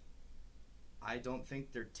 But I don't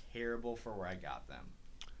think they're terrible for where I got them.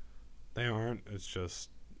 They aren't. It's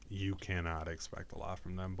just you cannot expect a lot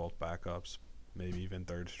from them. Both backups, maybe even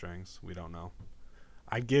third strings. We don't know.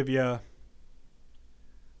 I'd give you a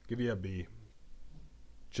B,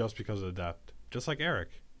 just because of the depth. Just like Eric.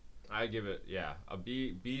 I give it, a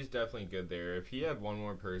B. B's definitely good there. If he had one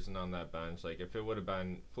more person on that bench, like if it would have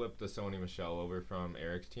been flipped the Sony Michel over from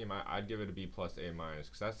Eric's team, I'd give it a B plus A minus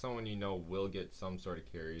because that's someone you know will get some sort of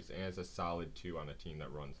carries and is a solid 2 on a team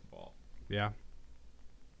that runs the ball. Yeah.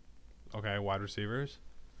 Okay, wide receivers.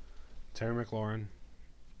 Terry McLaurin,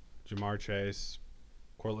 Jamar Chase,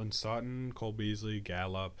 Cortland Sutton, Cole Beasley,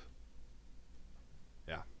 Gallup.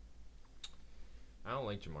 Yeah. I don't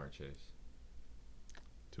like Jamar Chase.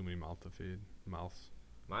 Too many mouth to feed. Mouths.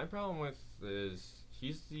 My problem with is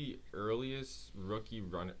he's the earliest rookie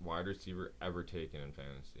wide receiver ever taken in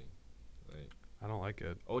fantasy. Like I don't like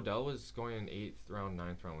it. Odell was going in 8th round,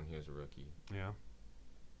 9th round when he was a rookie. Yeah.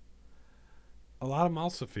 A lot of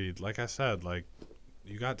mouths to feed. Like I said, like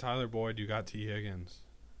you got Tyler Boyd, you got T. Higgins,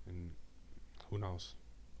 and who knows?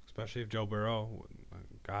 Especially if Joe Burrow,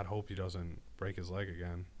 God hope he doesn't break his leg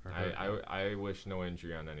again. I wish no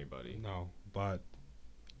injury on anybody. No, but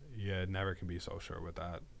yeah, never can be so sure with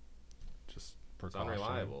that. Just precaution. It's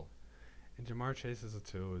unreliable. And Jamar Chase is a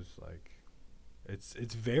 2 is like, it's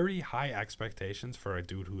very high expectations for a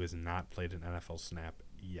dude who has not played an NFL snap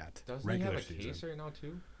yet. Doesn't regular he have a season. case right now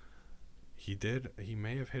too? He did. He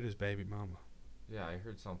may have hit his baby mama. Yeah, I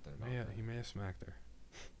heard something about that. He may have smacked her.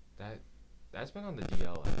 That's been on the DL. I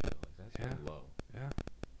feel like that's pretty low. Yeah.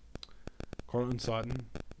 Cortland Sutton,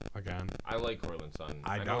 again. I like Cortland Sutton.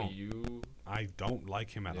 I know don't. you. I don't like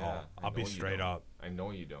him at all. I'll be straight up. I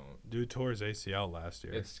know you don't. Dude tore his ACL last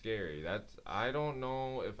year. It's scary. I don't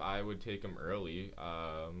know if I would take him early.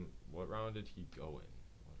 What round did he go in?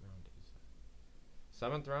 What round is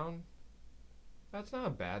that? 7th round? That's not a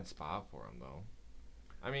bad spot for him though.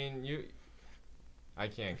 I mean, I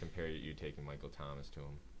can't compare you taking Michael Thomas to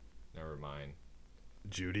him. Never mind.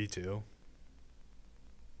 Judy too.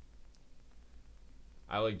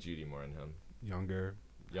 I like Judy more than him. Younger.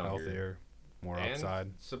 younger. healthier, more And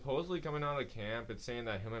upside. supposedly coming out of camp, it's saying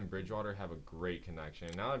that him and Bridgewater have a great connection.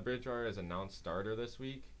 Now that Bridgewater is announced starter this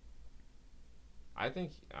week, I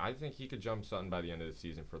think he could jump Sutton by the end of the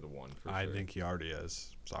season for the one. I sure. think he already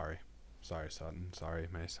is. Sorry, Sutton. Sorry,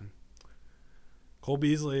 Mason. Cole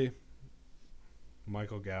Beasley,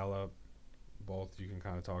 Michael Gallup, both you can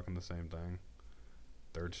kind of talk in the same thing.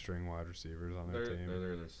 Third string wide receivers on their team.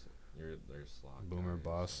 They're slot Boomer guys,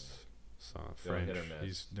 bust. So They'll hit fringe. or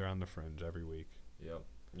miss. They're on the fringe every week. Yep.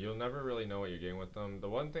 You'll never really know what you're getting with them. The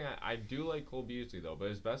one thing I do like Cole Beasley though, but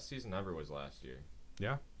his best season ever was last year.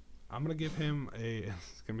 Yeah, I'm gonna give him a.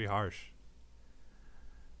 It's gonna be harsh.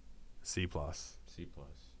 C+. C+.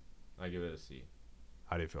 I give it a C.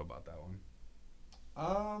 How do you feel about that one?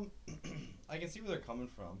 I can see where they're coming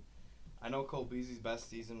from. I know Cole Beasley's best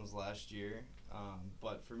season was last year,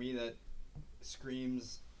 but for me that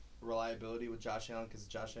screams reliability with Josh Allen because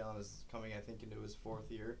Josh Allen is coming, I think, into his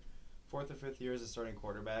fourth or fifth year as a starting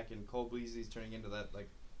quarterback, and Cole Beasley's turning into that like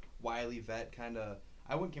wily vet kind of.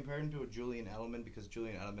 I wouldn't compare him to a Julian Edelman because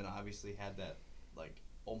Julian Edelman obviously had that like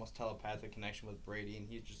almost telepathic connection with Brady, and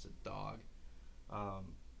he's just a dog.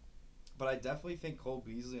 But I definitely think Cole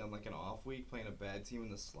Beasley on like an off week playing a bad team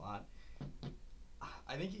in the slot,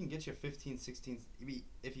 I think he can get you 15, 16,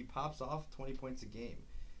 if he pops off 20 points a game.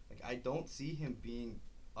 Like I don't see him being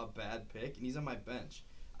a bad pick, and he's on my bench.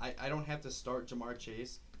 I don't have to start Jamar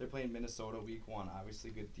Chase. They're playing Minnesota week 1,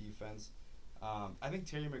 obviously good defense. I think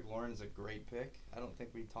Terry McLaurin is a great pick. I don't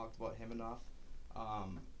think we talked about him enough.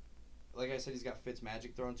 Like I said, he's got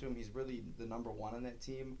Fitzmagic thrown to him. He's really the number 1 on that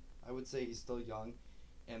team. I would say he's still young.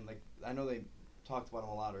 And like I know they talked about him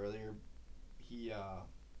a lot earlier. He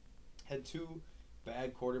had 2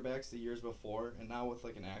 bad quarterbacks the years before, and now with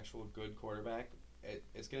like an actual good quarterback,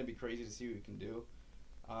 it's going to be crazy to see what he can do.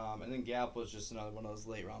 And then Gallup was just another one of those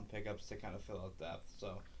late round pickups to kind of fill out depth.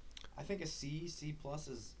 So I think a C+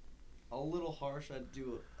 is a little harsh.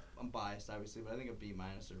 I'm biased obviously, but I think a B-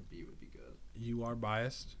 or a B would be good. You are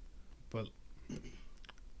biased, but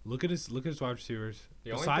look at his wide receivers.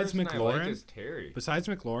 The only Besides person I like McLaurin, is Terry. Besides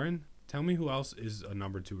McLaurin, tell me who else is a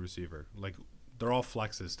number 2 receiver. Like they're all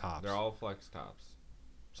flexes tops. They're all flex tops.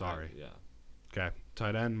 Sorry. Yeah. Okay.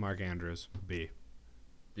 Tight end Mark Andrews, B.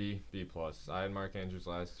 B+. I had Mark Andrews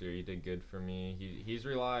last year. He did good for me. He's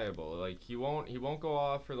reliable. Like he won't go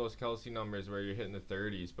off for those Kelsey numbers where you're hitting the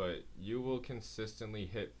 30s, but you will consistently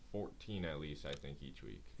hit 14 at least, I think, each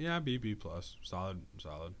week. Yeah, B+. Solid.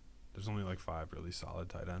 There's only like 5 really solid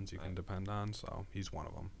tight ends you can depend on, so he's one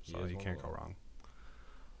of them. So you can't go wrong.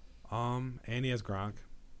 And he has Gronk.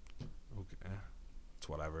 Okay. It's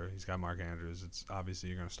whatever. He's got Mark Andrews. It's obviously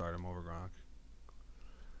you're going to start him over Gronk.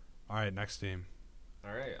 All right, next team.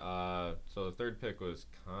 All right. So the third pick was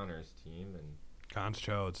Connor's team and Cons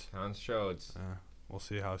Chodes. We'll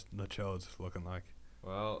see how the Chodes looking like.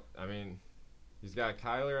 Well, I mean, he's got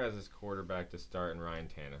Kyler as his quarterback to start and Ryan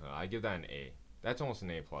Tannehill. I give that an A. That's almost an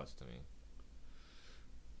A+ to me.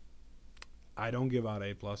 I don't give out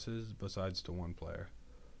A+ besides to one player,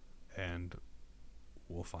 and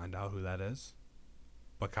we'll find out who that is.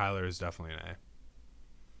 But Kyler is definitely an A.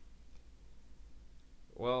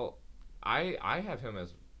 Well, I have him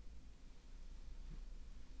as.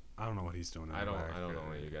 I don't know what he's doing. I don't know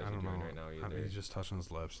what you guys are doing right now either. I mean, he's just touching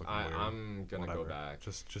his lips. Looking weird. I'm gonna Whatever. go back.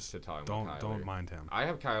 Just to talking about Kyler. Don't mind him. I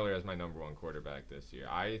have Kyler as my number 1 quarterback this year.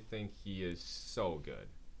 I think he is so good.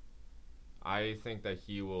 I think that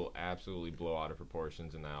he will absolutely blow out of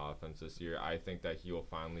proportions in that offense this year. I think that he will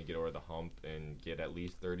finally get over the hump and get at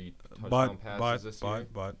least 30 touchdown passes this year.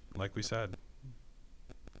 But like we said,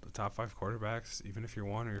 the top 5 quarterbacks, even if you're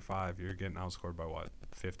 1 or you're 5, you're getting outscored by what?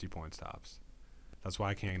 50 points tops. That's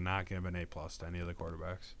why I can't not give an A+ to any of the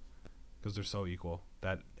quarterbacks, because they're so equal.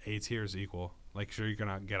 That A tier is equal. Like, sure, you're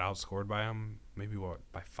gonna get outscored by them, maybe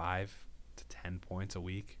by 5 to 10 points a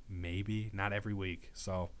week, maybe not every week.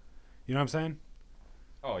 So, you know what I'm saying?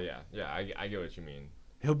 Oh yeah. I get what you mean.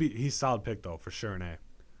 He's solid pick though, for sure an A.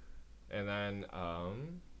 And then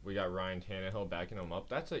we got Ryan Tannehill backing him up.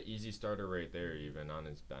 That's an easy starter right there, even on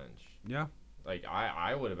his bench. Yeah. Like,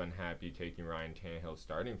 I would have been happy taking Ryan Tannehill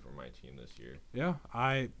starting for my team this year. Yeah,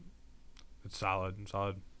 it's solid.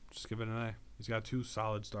 Just give it an A. He's got 2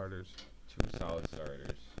 solid starters. 2 solid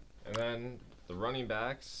starters. And then the running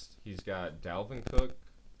backs, he's got Dalvin Cook,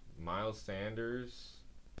 Miles Sanders,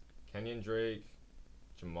 Kenyon Drake,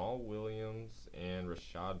 Jamal Williams, and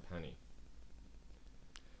Rashad Penny.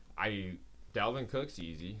 Dalvin Cook's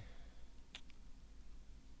easy.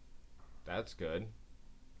 That's good.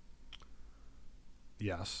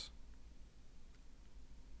 Yes.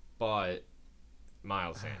 But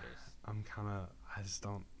Miles Sanders. I just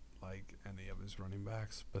don't like any of his running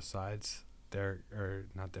backs besides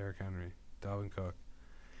not Derrick Henry, Dalvin Cook.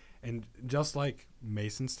 And just like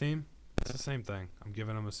Mason's team, it's the same thing. I'm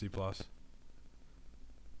giving him a C+.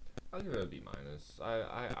 I'll give it a B minus.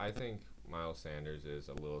 I think Miles Sanders is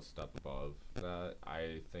a little step above that.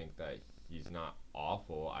 I think that he's not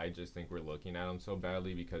awful. I just think we're looking at him so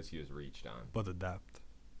badly because he was reached on. But the depth.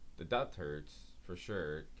 The depth hurts, for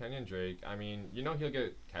sure. Kenyon Drake, I mean, he'll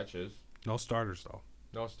get catches. No starters, though.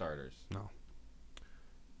 No starters. No.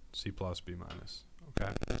 C+, B minus.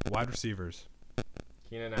 Okay. Wide receivers.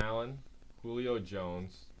 Keenan Allen, Julio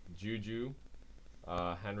Jones, Juju,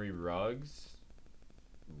 Henry Ruggs,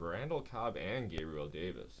 Randall Cobb, and Gabriel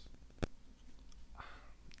Davis.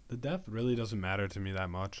 The depth really doesn't matter to me that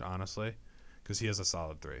much, honestly, because he has a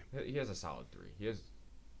solid 3. He has a solid 3.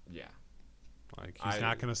 Yeah. Like, he's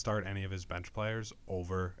not going to start any of his bench players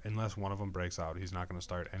over, unless one of them breaks out, he's not going to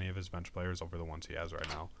start any of his bench players over the ones he has right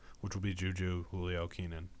now, which will be Juju, Julio,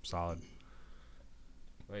 Keenan. Solid.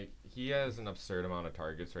 Like, he has an absurd amount of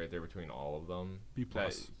targets right there between all of them. B+.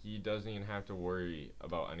 That he doesn't even have to worry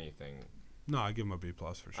about anything. No, I give him a B+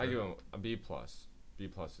 for sure. I give him a B+. B+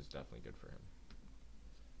 is definitely good for him.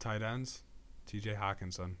 Tight ends, T.J.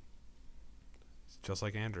 Hawkinson. Just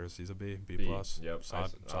like Andrews, he's a B+. B. Yep,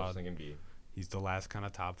 Solid. I was thinking B. He's the last kind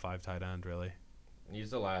of top 5 tight end, really.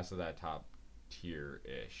 He's the last of that top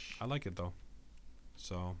tier-ish. I like it, though.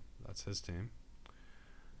 So, that's his team.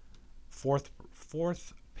 Fourth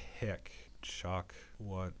pick. Chuck,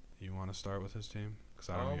 what, you want to start with his team? Because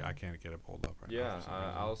I can't get it pulled up right now.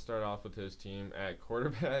 Yeah, I'll start off with his team. At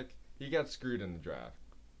quarterback, he got screwed in the draft.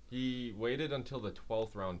 He waited until the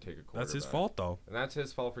 12th round to take a quarterback. That's his fault, though. And that's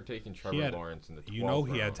his fault for taking Trevor Lawrence in the 12th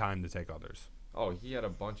round. He had time to take others. Oh, he had a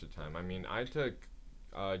bunch of time. I mean, I took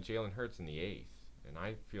Jalen Hurts in the 8th, and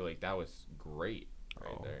I feel like that was great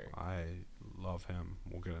there. I love him.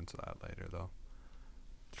 We'll get into that later, though.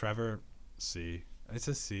 Trevor, C. It's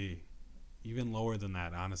a C. Even lower than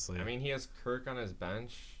that, honestly. I mean, he has Kirk on his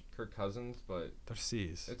bench, Kirk Cousins, but they're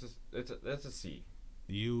C's. It's a C.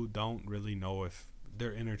 You don't really know if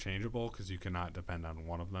they're interchangeable because you cannot depend on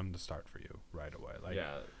one of them to start for you right away. Like,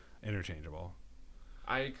 yeah, interchangeable.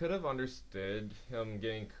 I could have understood him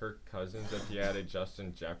getting Kirk Cousins if he added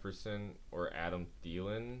Justin Jefferson or Adam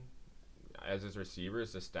Thielen as his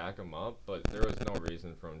receivers to stack him up, but there was no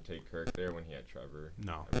reason for him to take Kirk there when he had Trevor.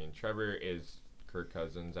 No. I mean, Trevor is Kirk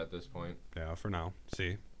Cousins at this point. Yeah, for now.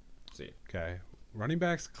 C. C. Okay. Running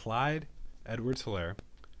backs, Clyde Edwards-Helaire,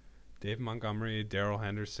 Dave Montgomery, Darrell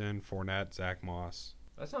Henderson, Fournette, Zach Moss.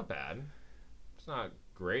 That's not bad. It's not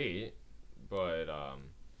great, but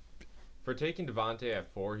for taking Devontae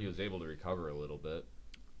at 4, he was able to recover a little bit.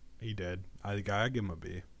 He did. I'd give him a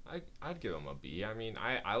B. I'd give him a B. I mean,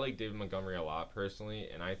 I like David Montgomery a lot personally,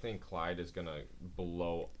 and I think Clyde is going to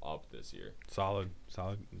blow up this year. Solid.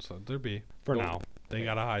 So they're B for now. They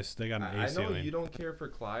got an A ceiling. I know you don't care for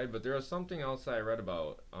Clyde, but there was something else that I read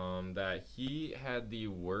about that he had the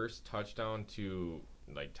worst touchdown to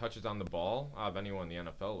touches on the ball of anyone in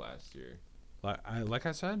the NFL last year. Like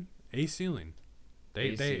I said, A ceiling.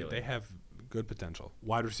 They have good potential.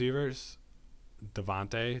 Wide receivers,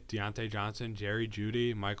 Deontay Johnson, Jerry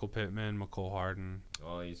Jeudy, Michael Pittman, McCole Hardin.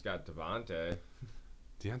 Well, he's got Devontae.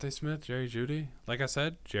 Deontay Smith, Jerry Jeudy. Like I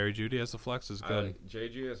said, Jerry Jeudy as a flex is good. Jerry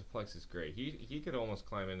Jeudy as a flex is great. He could almost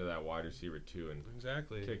climb into that wide receiver too and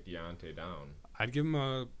kick Deontay down. I'd give him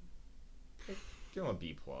a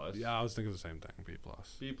B plus. Yeah, I was thinking the same thing. B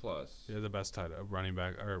plus. B plus. Yeah, the best running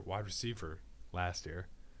back or wide receiver last year.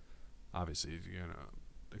 Obviously, you're gonna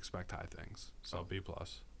expect high things. So B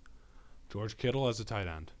plus. George Kittle as a tight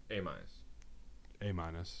end. A minus. A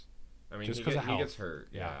minus. I mean, just he gets hurt.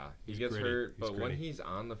 Yeah. He gets hurt, but when he's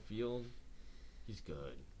on the field, he's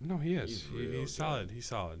good. No, he is. He's solid. good. He's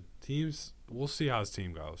solid. We'll see how his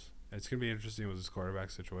team goes. It's going to be interesting with his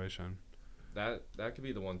quarterback situation. That could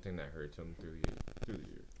be the one thing that hurts him through the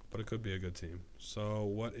year. But it could be a good team. So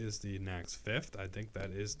what is the next? 5th? I think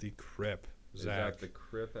that is the Crip. Is that the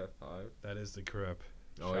Crip at 5? That is the Crip.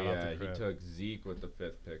 Oh, yeah. He took Zeke with the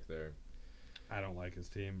 5th pick there. I don't like his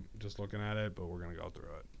team just looking at it, but we're going to go through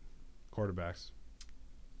it. Quarterbacks.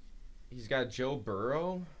 He's got Joe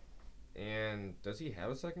Burrow, and does he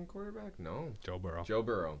have a second quarterback? No. Joe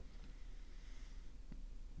Burrow.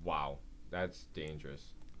 Wow, that's dangerous,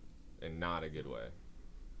 and not a good way.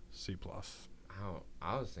 C plus.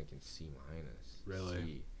 I was thinking C minus.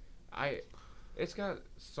 Really? C. It's got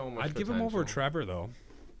so much. I'd give him over Trevor though,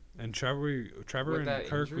 and Trevor and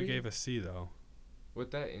Kirk we gave a C though.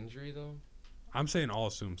 With that injury though. I'm saying all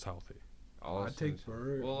assumes healthy. I'd take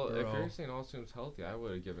Burrow. Well, if you're saying all assumes healthy, I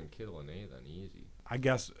would have given Kittle an A then, easy. I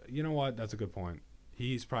guess, you know what? That's a good point.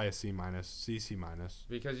 He's probably a C minus, C minus.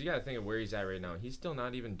 Because you got to think of where he's at right now. He's still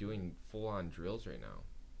not even doing full-on drills right now.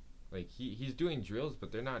 Like, he's doing drills,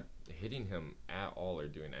 but they're not hitting him at all or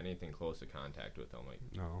doing anything close to contact with him. Like,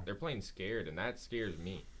 No. they're playing scared, and that scares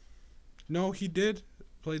me. No, he did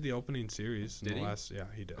play the opening series. Did he? Yeah,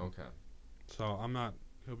 he did. Okay. So I'm not.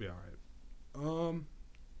 He'll be all right.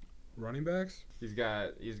 Running backs. He's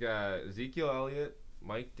got Ezekiel Elliott,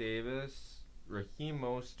 Mike Davis, Raheem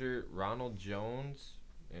Mostert, Ronald Jones,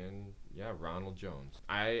 and Ronald Jones.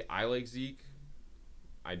 I like Zeke.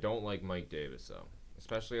 I don't like Mike Davis though,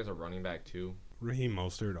 especially as a running back too. Raheem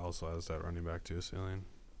Mostert also has that running back too ceiling.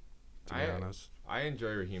 To be honest. I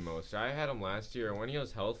enjoy Raheem Mostert. I had him last year, and when he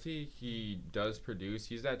was healthy, he does produce.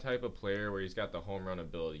 He's that type of player where he's got the home run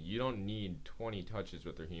ability. You don't need 20 touches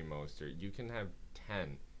with Raheem Mostert. You can have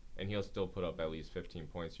 10, and he'll still put up at least 15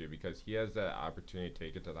 points for you because he has that opportunity to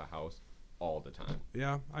take it to the house all the time.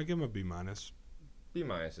 Yeah, I give him a B minus. B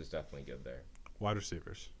minus is definitely good there. Wide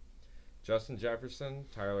receivers. Justin Jefferson,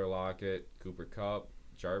 Tyler Lockett, Cooper Kupp,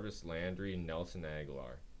 Jarvis Landry, Nelson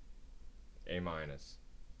Aguilar. A minus.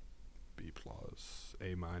 B plus,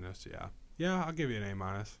 A minus, yeah. Yeah, I'll give you an A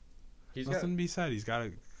minus. He's Nothing to be said. He's got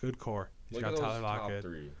a good core. He's got Tyler Lockett.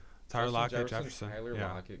 Top three. Tyler Justin Lockett, Jefferson. Tyler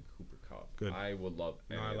yeah. Lockett, Cooper Kupp. Good. I would love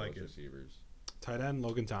any I of like those it. receivers. Tight end,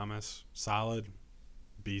 Logan Thomas. Solid.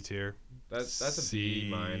 B tier. That's a B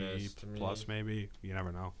minus to me. Plus maybe. You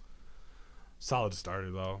never know. Solid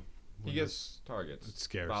starter though. He gets targets. It's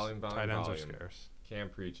scarce. Volume, Tight ends are volume. scarce.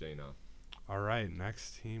 Can't preach enough. All right,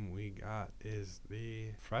 next team we got is the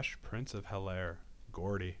Fresh Prince of Bel-Air,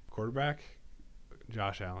 Gordy. Quarterback,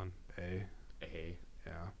 Josh Allen. A. A.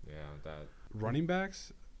 Yeah. Yeah, that. Running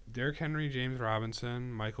backs, Derrick Henry, James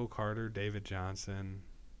Robinson, Michael Carter, David Johnson,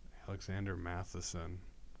 Alexander Matheson.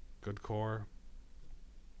 Good core.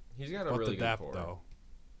 He's got a But really the good depth, core. though.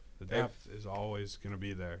 The depth is always going to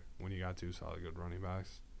be there when you got two solid good running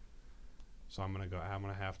backs. So I'm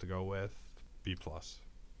gonna have to go with B plus.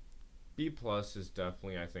 B plus is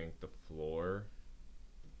definitely, I think, the floor.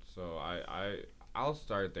 So I'll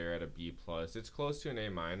start there at a B plus. It's close to an A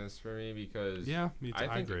minus for me because Yeah, me too.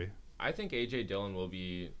 I agree. I think AJ Dillon will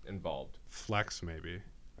be involved. Flex maybe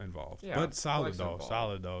involved, Yeah, but solid flex though. involved.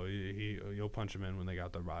 Solid though. You'll punch him in when they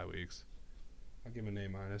got their bye weeks. I'll give him an A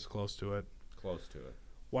minus, close to it. Close to it.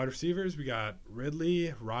 Wide receivers, we got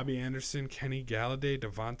Ridley, Robbie Anderson, Kenny Galladay,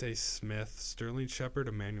 Devontae Smith, Sterling Shepard,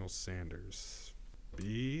 Emmanuel Sanders.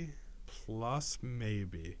 B plus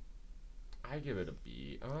maybe. I give it a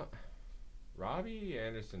B. Robbie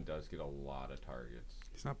Anderson does get a lot of targets.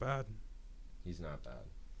 He's not bad. He's not bad.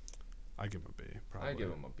 I give him a B. Probably. I give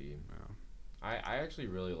him a B. Yeah. I actually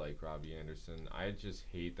really like Robbie Anderson. I just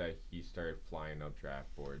hate that he started flying up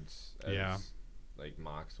draft boards as like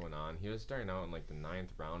mocks went on. He was starting out in like the 9th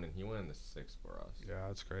round and he went in the 6th for us. Yeah,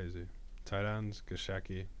 that's crazy. Tight ends,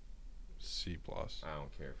 Gesicki, C plus. I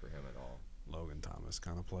don't care for him at all. Logan Thomas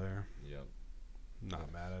kind of player. Yep.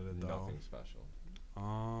 Not mad at it though. Nothing special.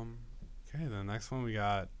 Okay, the next one we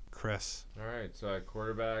got Chris. All right, so at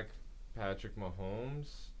quarterback, Patrick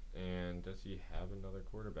Mahomes. And does he have another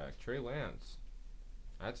quarterback? Trey Lance.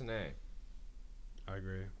 That's an A. I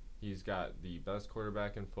agree. He's got the best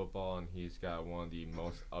quarterback in football, and he's got one of the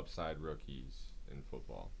most upside rookies in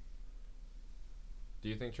football. Do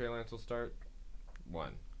you think Trey Lance will start?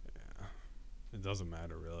 One. Yeah. It doesn't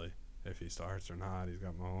matter really if he starts or not. He's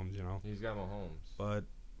got Mahomes, you know. He's got Mahomes. But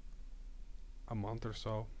a month or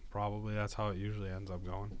so, probably. That's how it usually ends up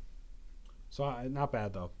going. So, not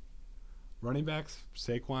bad, though. Running backs,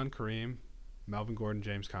 Saquon, Kareem, Melvin Gordon,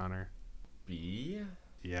 James Conner. B?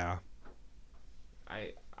 Yeah.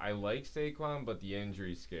 I like Saquon, but the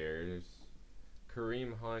injury scares.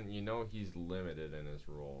 Kareem Hunt, you know he's limited in his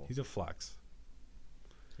role. He's a flex.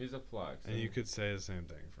 He's a flex. And you could say the same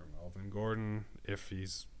thing for Melvin Gordon. If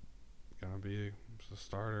he's going to be a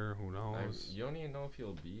starter, who knows? You don't even know if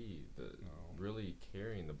he'll be really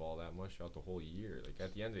carrying the ball that much out the whole year. Like,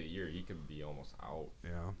 at the end of the year, he could be almost out.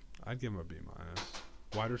 Yeah. I'd give him a B minus.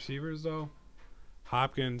 Wide receivers, though?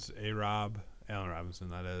 Hopkins, A-Rob, Allen Robinson,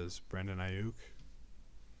 that is, Brandon Ayuk,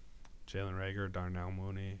 Jalen Reagor, Darnell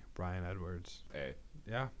Mooney, Brian Edwards. A.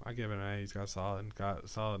 Yeah, I give it an A. He's got solid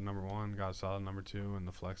number one, got solid number two, and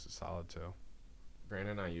the flex is solid too.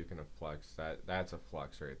 Brandon Ayuk in a flex. That's a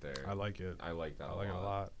flex right there. I like it. I like that I like it a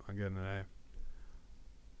lot. I'm getting an A.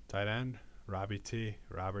 Tight end, Robbie T,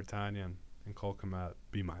 Robert Tanyan, and Cole Kmet,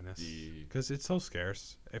 B minus. Because it's so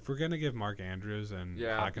scarce. If we're gonna give Mark Andrews and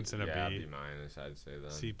Hockenson a B, B minus, I'd say then.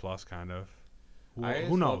 C plus kind of.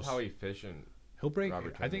 Who knows? How efficient. He'll break.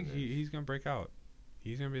 Robert I think Tanyan he's gonna break out.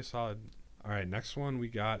 He's gonna be a solid. All right, next one we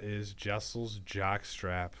got is Jessel's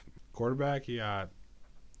jockstrap. Quarterback, he got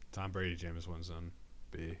Tom Brady, Jameis Winston,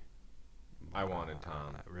 B. I wanted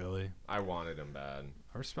Tom. Really? I wanted him bad.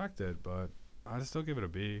 I respect it, but I'd still give it a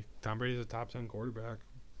B. Tom Brady's a top 10 quarterback.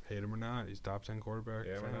 Hate him or not, he's top 10 quarterback.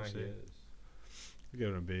 Yeah, we're not fantasy. his. I give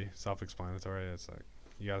it a B. Self-explanatory. It's like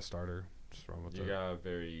you got a starter. Just run with You it. got a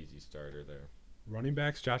very easy starter there. Running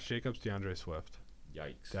backs: Josh Jacobs, DeAndre Swift,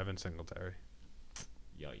 Yikes. Devin Singletary.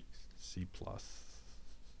 Yikes. C plus.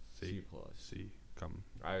 C plus. C. Come.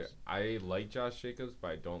 I like Josh Jacobs,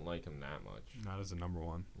 but I don't like him that much. Not as a number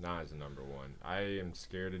one. Not as a number one. I am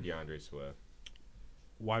scared of DeAndre Swift.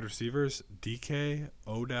 Wide receivers: DK,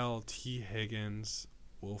 Odell, T. Higgins,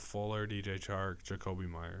 Will Fuller, DJ Chark, Jacoby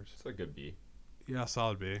Myers. It's a good B. Yeah,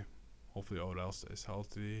 solid B. Hopefully Odell stays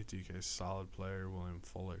healthy. DK's solid player. Will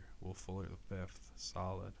Fuller the fifth,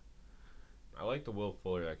 solid. I like the Will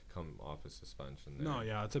Fuller that could come off a suspension there. No,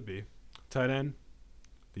 yeah, it's a B. Tight end,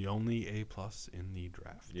 the only A plus in the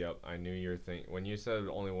draft. Yep, I knew you were thinking. When you said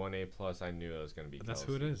only one A plus, I knew it was going to be But that's Kelce.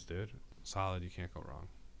 who it is, dude. Solid, you can't go wrong.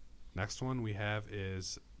 Next one we have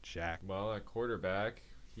is Jack. Well, at quarterback,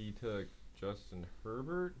 he took Justin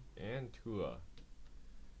Herbert and Tua.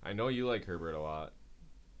 I know you like Herbert a lot.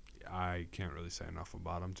 I can't really say enough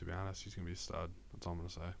about him, to be honest. He's going to be a stud. That's all I'm going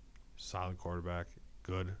to say. Solid quarterback.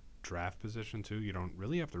 Good draft position, too. You don't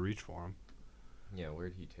really have to reach for him. Yeah,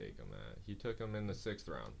 where'd he take him at? He took him in the 6th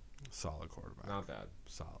round. Solid quarterback. Not bad.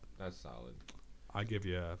 Solid. That's solid. I give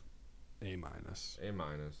you A minus. A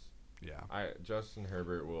minus. Yeah. Justin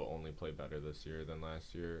Herbert will only play better this year than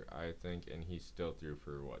last year, I think, and he still threw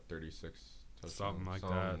for 36 touchdowns? Something like Some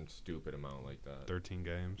that. stupid amount like that. 13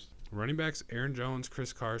 games. Running backs: Aaron Jones,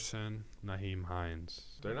 Chris Carson, Naheem Hines.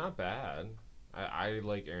 They're not bad. I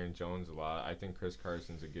like Aaron Jones a lot. I think Chris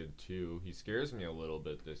Carson's a good 2. He scares me a little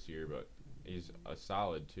bit this year, but he's a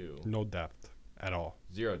solid 2. No depth at all.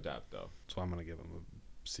 0 depth, though. So I'm going to give him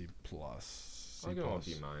a C plus. C I'll give him a plus.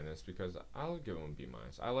 B minus because I'll give him a B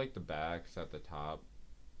minus. I like the backs at the top,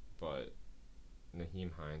 but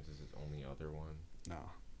Naheem Hines is his only other one. No,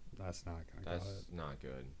 that's not going to cut That's it. not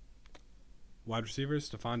good. Wide receivers: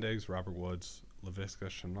 Stephon Diggs, Robert Woods, Laviska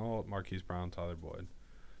Shenault, Marquise Brown, Tyler Boyd,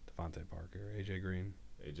 Devontae Parker, AJ Green.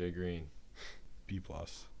 AJ Green. B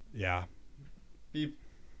plus. Yeah.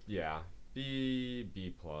 Yeah.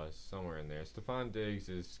 B plus, somewhere in there. Stephon Diggs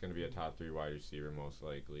is going to be a top 3 wide receiver most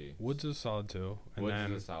likely. Woods is solid too. And Woods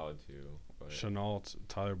then is a solid 2. But Shenault,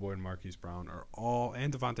 Tyler Boyd, and Marquise Brown are all,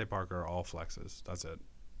 and Devontae Parker are all flexes. That's it.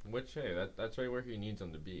 which, hey, that's right where he needs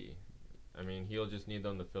them to be. I mean, he'll just need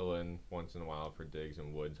them to fill in once in a while for Diggs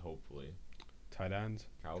and Woods, hopefully. Tight end: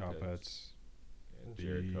 Kyle Kyle Pitts Pitts. and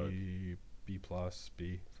Jared Cook. B plus,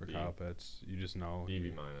 B for B. Kyle Pitts. You just know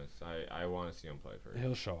B minus. I want to see him play first.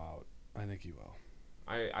 he'll show out. I think he will.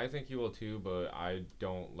 I think he will too, but I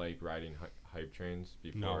don't like riding hype trains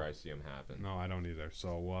before No. I see him happen. No, I don't either.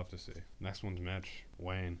 So we'll have to see. Next one's Mitch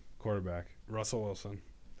Wayne, quarterback. Russell Wilson.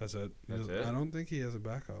 That's it. That's it? I don't think he has a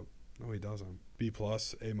backup. No, he doesn't. B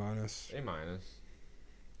plus, A minus. A minus.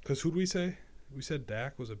 Because who'd we say? We said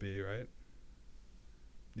Dak was a B, right?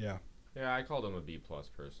 Yeah. Yeah, I called him a B plus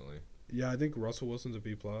personally. Yeah, I think Russell Wilson's a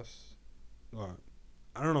B plus.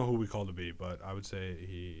 I don't know who we called a B, but I would say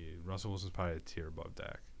Russell Wilson's probably a tier above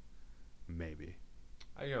Dak. Maybe.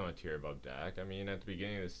 I give him a tier above Dak. I mean, at the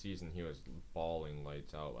beginning of the season, he was balling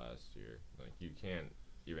lights out last year. Like, you can't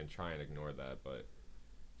even try and ignore that, but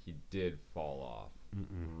he did fall off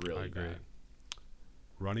really I agree. bad.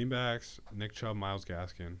 Running backs: Nick Chubb, Myles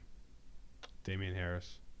Gaskin, Damian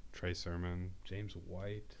Harris, Trey Sermon, James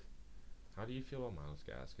White. How do you feel about Myles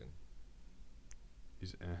Gaskin?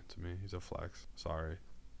 He's to me. He's a flex. Sorry.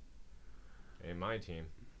 In my team,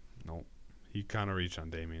 Nope. He kind of reached on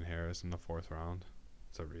Damian Harris in the 4th round.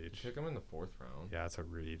 It's a you reach. took him in the 4th round. Yeah, it's a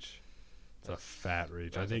reach. It's a That's- fat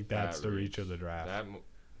reach. I that's a think that's fat the reach of the draft. That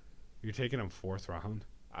You're taking him 4th round.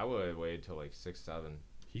 I would have waited till like 6, 7.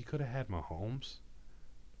 He could have had Mahomes.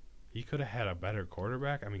 He could have had a better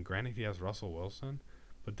quarterback. I mean, granted, he has Russell Wilson,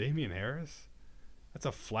 but Damian Harris, that's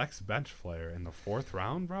a flex bench player in the 4th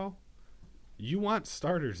round, bro. You want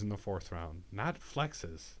starters in the 4th round, not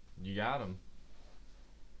flexes. You got him.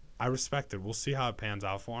 I respect it. We'll see how it pans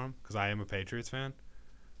out for him because I am a Patriots fan,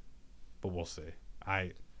 but we'll see.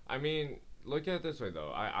 I mean, look at it this way,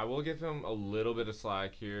 though. I will give him a little bit of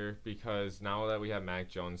slack here because now that we have Mac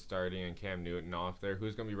Jones starting and Cam Newton off there,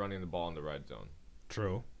 who's going to be running the ball in the red zone?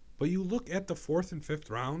 True. But you look at the 4th and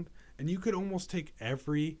 5th round, and you could almost take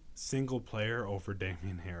every single player over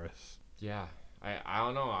Damian Harris. Yeah. I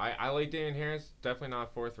don't know. I like Damian Harris. Definitely not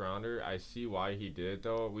a 4th rounder. I see why he did it,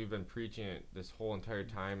 though. We've been preaching it this whole entire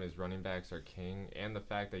time as running backs are king, and the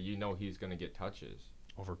fact that you know he's going to get touches.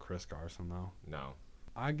 Over Chris Carson, though. No.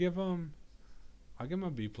 I give him I'll give him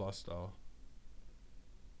a B plus though.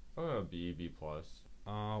 I'm gonna B plus.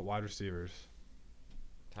 Wide receivers: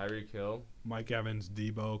 Tyreek Hill. Mike Evans,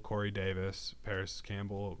 Debo, Corey Davis, Paris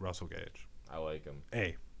Campbell, Russell Gage. I like him.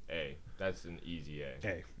 A. That's an easy A.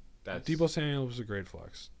 A. That's Debo Samuel was a great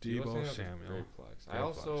flex. Debo Samuel's a Samuel. Great flex. I Great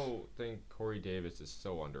also think Corey Davis is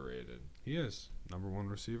so underrated. He is number one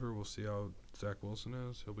receiver. We'll see how Zach Wilson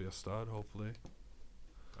is. He'll be a stud, hopefully.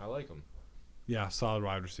 I like him. Yeah, solid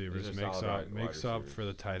wide receivers. These are Makes solid up wide makes up receivers. for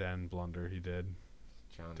the tight end blunder he did.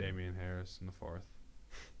 Johnny. Damian Harris in the 4th.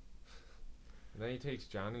 And then he takes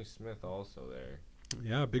Johnny Smith also there.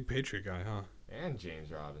 Yeah, big Patriot guy, huh? And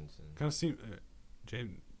James Robinson. Kind of seem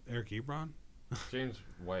Eric Ebron James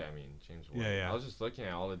White. Yeah. I was just looking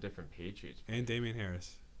at all the different Patriots. and Damian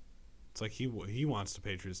Harris. It's like he wants the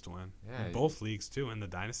Patriots to win. Yeah, In both leagues too. In the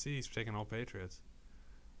dynasty, he's taking all Patriots.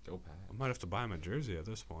 Go Pats. I might have to buy him a jersey at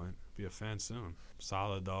this point. Be a fan soon.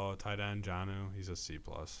 Solid though. Tight end Jonnu, he's a C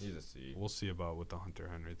plus. He's a C. We'll see about with the Hunter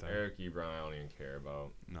Henry thing. Eric Ebron, I don't even care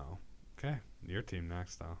about. No. Okay, your team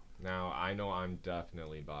next though. Now, I know I'm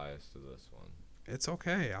definitely biased to this one. It's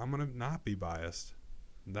okay. I'm gonna not be biased.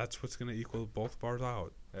 That's what's gonna equal both bars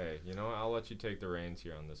out. Hey, you know what? I'll let you take the reins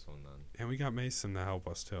here on this one then. And we got Mason to help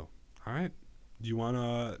us too. All right. Do you want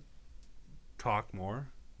to talk more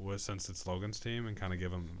since it's Logan's team and kind of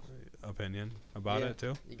give him opinion about Yeah. it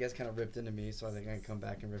too? You guys kind of ripped into me, so I think I can come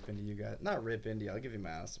back and rip into you guys. Not rip into you. I'll give you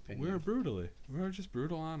my honest opinion. We were just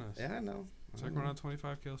brutal honest. Yeah, I know. It's like we're on a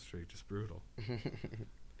 25 kill streak, just brutal.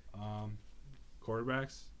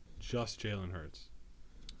 Quarterbacks, just Jalen Hurts.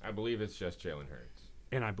 I believe it's just Jalen Hurts.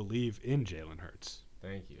 And I believe in Jalen Hurts.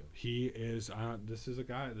 Thank you. He is, this is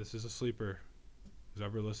a sleeper. Who's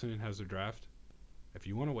ever listening has a draft. If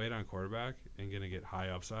you want to wait on quarterback and going to get high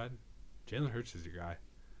upside, Jalen Hurts is your guy.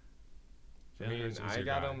 I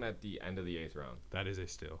got him at the end of the 8th round. That is a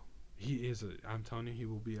steal. I'm telling you, he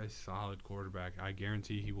will be a solid quarterback. I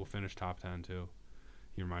guarantee he will finish top 10 too.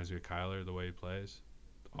 He reminds me of Kyler, the way he plays.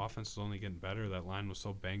 The offense is only getting better. That line was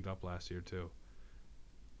so banged up last year too.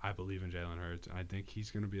 I believe in Jalen Hurts. I think he's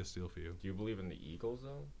going to be a steal for you. Do you believe in the Eagles,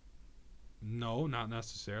 though? No, not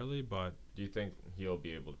necessarily, but Do you think he'll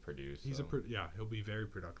be able to produce? he'll be very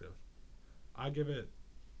productive. I give it,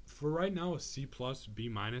 for right now, a C plus, B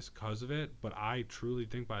minus because of it, but I truly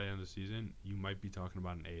think by the end of the season, you might be talking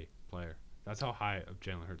about an A player. That's how high of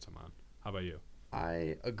Jalen Hurts I'm on. How about you?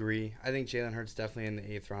 I agree. I think Jalen Hurts definitely in the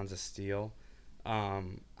 8th round's a steal.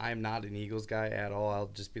 I'm not an Eagles guy at all. I'll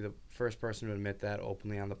just be the first person to admit that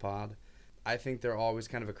openly on the pod. I think they're always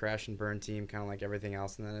kind of a crash and burn team, kind of like everything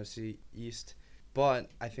else in the NFC East. But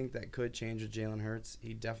I think that could change with Jalen Hurts.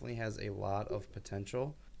 He definitely has a lot of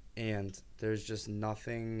potential, and there's just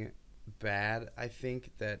nothing bad. I think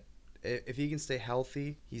that if he can stay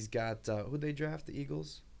healthy, he's got who'd they draft, the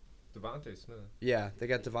Eagles? Devontae Smith. Yeah, they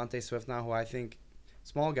got Devontae Swift now, who I think,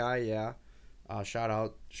 small guy, yeah. Shout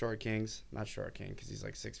out Short Kings. Not Short King because he's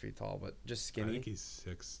like 6 feet tall, but just I skinny. think he's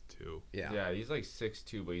 6'2". Yeah. He's like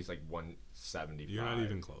 6'2", but he's like 175. You're not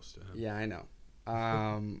even close to him. Yeah, I know.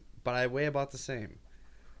 But I weigh about the same.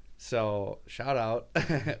 So, shout out.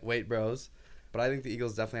 Weight bros. But I think the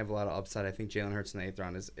Eagles definitely have a lot of upside. I think Jalen Hurts in the 8th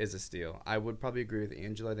round is a steal. I would probably agree with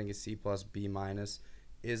Angela. I think a C plus, B minus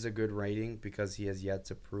is a good rating because he has yet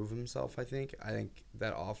to prove himself, I think. I think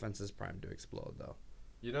that offense is primed to explode, though.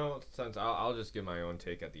 You know, since I'll just give my own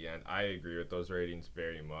take at the end. I agree with those ratings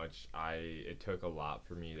very much. It took a lot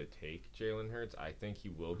for me to take Jalen Hurts. I think he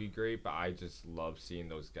will be great, but I just love seeing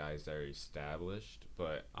those guys that are established.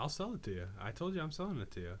 But I'll sell it to you. I told you I'm selling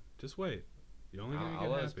it to you. Just wait. You're only going to I'll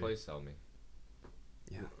get let his happy. play sell me.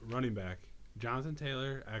 Yeah. Running back: Jonathan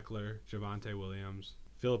Taylor, Eckler, Javonte Williams,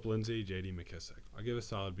 Phillip Lindsay, J.D. McKissick. I'll give a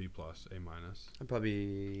solid B plus, A minus. I'd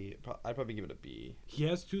probably give it a B. He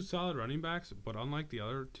has 2 solid running backs, but unlike the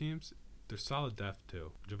other teams, they're solid depth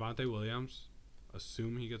too. Javonte Williams,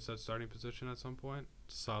 assume he gets that starting position at some point.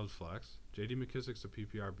 Solid flex. J.D. McKissick's a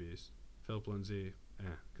PPR beast. Phillip Lindsay,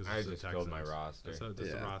 because I just filled my roster.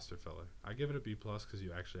 That's a roster filler. I give it a B plus because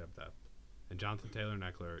you actually have depth. And Jonathan Taylor and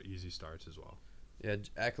Eckler are easy starts as well. Yeah,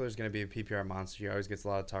 Eckler's going to be a PPR monster. He always gets a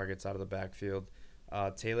lot of targets out of the backfield.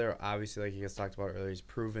 Taylor, obviously, like you guys talked about earlier, he's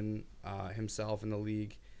proven himself in the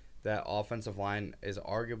league. That offensive line is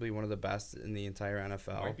arguably one of the best in the entire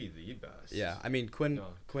NFL. Might be the best. Yeah, I mean the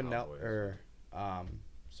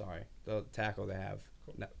tackle they have.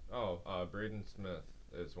 Braden Smith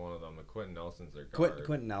is one of them. Quentin Nelson's their guard.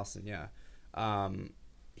 Quentin Nelson, yeah.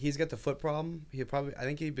 He's got the foot problem. I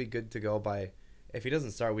think he'd be good to go by. If he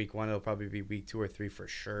doesn't start week 1, it'll probably be week 2 or 3 for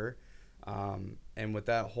sure. And with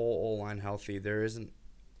that whole O-line healthy, there isn't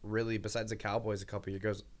really, besides the Cowboys a couple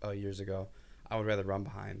years ago, I would rather run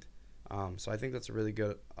behind. So I think that's a really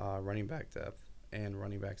good running back depth and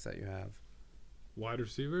running backs that you have. Wide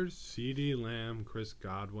receivers: CeeDee Lamb, Chris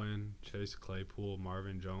Godwin, Chase Claypool,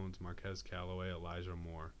 Marvin Jones, Marquez Callaway, Elijah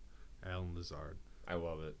Moore, Allen Lazard. I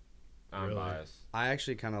love it. I'm Really? biased. I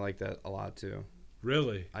actually kind of like that a lot too.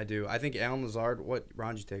 Really? I do. I think Allen Lazard. What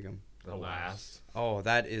round did you take him? The last. Oh,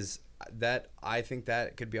 that. I think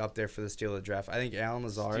that could be up there for the steal of the draft. I think Allen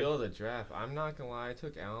Lazard. Steal of the draft. I'm not gonna lie. I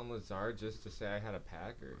took Allen Lazard just to say I had a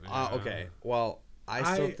Packer. Okay. Well,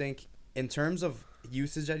 I still think in terms of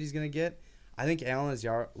usage that he's gonna get, I think Allen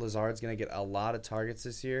Lazard's gonna get a lot of targets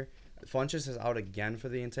this year. Funchess is out again for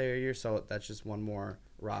the entire year, so that's just one more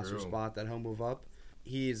roster True. spot that he'll move up.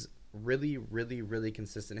 He's really, really, really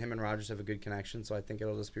consistent. Him and Rodgers have a good connection, so I think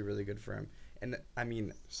it'll just be really good for him. And I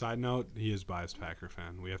mean, Side note: he is biased Packer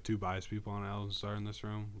fan. We have two biased people on Allen Lazard in this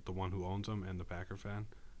room: the one who owns him and the Packer fan.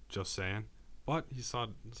 Just saying. But he saw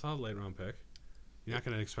a late round pick. You're not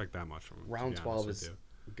going to expect that much from him. to round be 12 honest is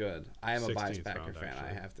with good. I am a biased 16th Packer round, fan. I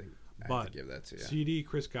actually. have to But give that to you. CD,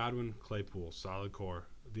 Chris Godwin, Claypool, solid core.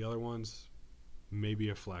 The other ones, maybe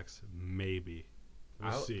a flex, maybe.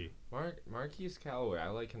 We'll see. Marquise Callaway. I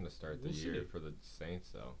like him to start the We'll year see. for the Saints,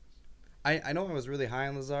 though. I know I was really high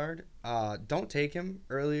on Lazard. Don't take him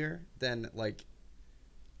earlier than like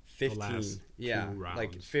 15. last Yeah, two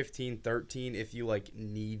like rounds. 15, 13 if you like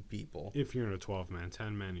need people. If you're in a 12-man,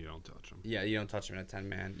 10-man, you don't touch him. Yeah, you don't touch him in a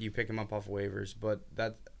 10-man. You pick him up off waivers, but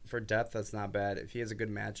that for depth, that's not bad. If he has a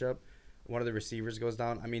good matchup, one of the receivers goes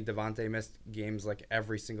down. I mean, Devontae missed games like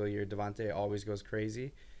every single year. Devontae always goes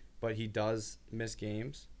crazy, but he does miss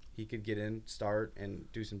games. He could get in, start, and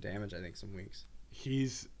do some damage, I think, some weeks.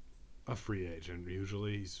 He's a free agent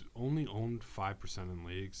usually. He's only owned 5% in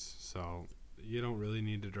leagues, so you don't really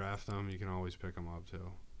need to draft him. You can always pick him up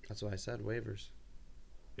too. That's what I said, waivers.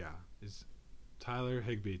 Yeah. Is Tyler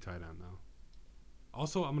Higbee tight end though?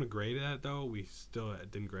 Also, I'm gonna grade that though. We still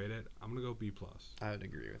didn't grade it. I'm gonna go B+. I would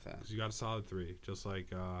agree with that. Because you got a solid 3, just like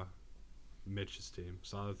Mitch's team.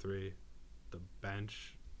 Solid 3. The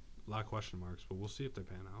bench, a lot of question marks, but we'll see if they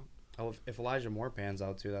pan out. Oh, if Elijah Moore pans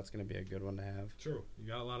out too, that's going to be a good one to have. True. You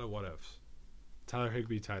got a lot of what ifs. Tyler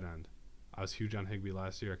Higbee, tight end. I was huge on Higbee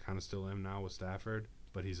last year. I kind of still am now with Stafford,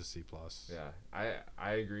 but he's a C+. Yeah,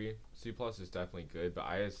 I agree. C+ is definitely good, but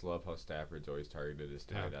I just love how Stafford's always targeted his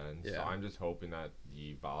tight end. So Yeah. I'm just hoping that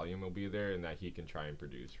the volume will be there and that he can try and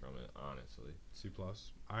produce from it, honestly. C+. All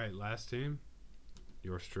right, last team.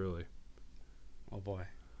 Yours truly. Oh, boy.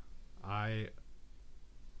 I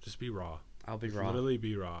just be raw. I'll be Just raw. Literally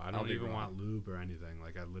be raw. I I'll don't be even raw. want lube or anything.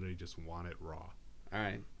 Like, I literally just want it raw. All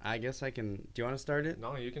right. I guess I can. Do you want to start it?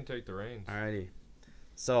 No, you can take the reins. Alrighty.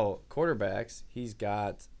 So, quarterbacks, he's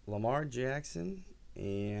got Lamar Jackson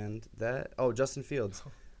and that. Oh, Justin Fields.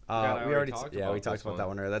 I We already already talked yeah, about we talked this about one. that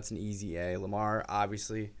one earlier. That's an easy A. Lamar,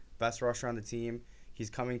 obviously, best rusher on the team. He's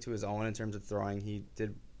coming to his own in terms of throwing. He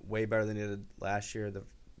did way better than he did last year,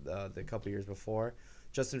 the couple years before.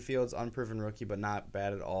 Justin Fields, unproven rookie, but not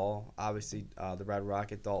bad at all. Obviously, the Red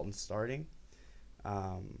Rocket, Dalton starting.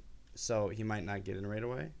 So he might not get in right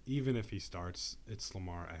away. Even if he starts, it's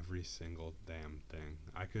Lamar every single damn thing.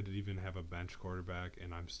 I could even have a bench quarterback,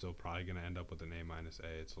 and I'm still probably going to end up with an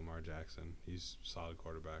A-A. It's Lamar Jackson. He's a solid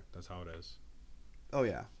quarterback. That's how it is. Oh,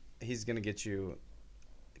 yeah. He's going to get you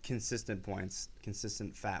consistent points,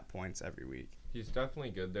 consistent fat points every week. He's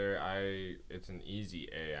definitely good there. It's an easy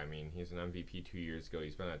A. I mean, he's an MVP 2 years ago.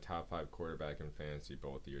 He's been a top 5 quarterback in fantasy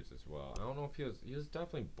both years as well. I don't know if he was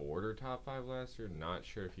definitely border top 5 last year. Not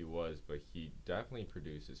sure if he was, but he definitely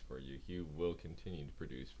produces for you. He will continue to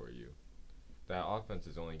produce for you. That offense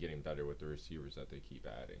is only getting better with the receivers that they keep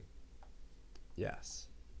adding. Yes.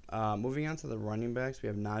 Moving on to the running backs, we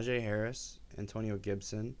have Najee Harris, Antonio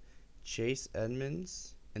Gibson, Chase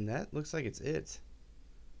Edmonds, and that looks like it's it.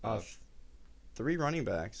 F. 3 running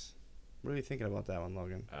backs. What are you thinking about that one,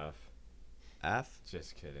 Logan? F. F?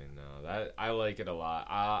 Just kidding. No, that I like it a lot.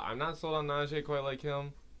 I'm not sold on Najee quite like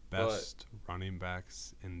him. Best running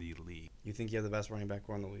backs in the league. You think you have the best running back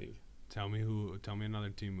core in the league? Tell me another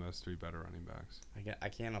team who has 3 better running backs. I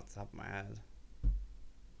can't off the top of my head.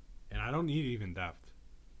 And I don't need even depth.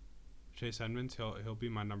 Chase Edmonds, he'll be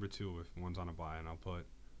my number 2 if one's on a bye, and I'll put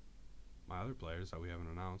my other players that we haven't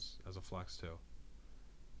announced as a flex too.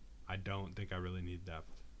 I don't think I really need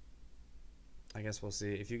depth. I guess we'll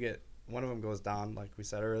see. If you get one of them goes down, like we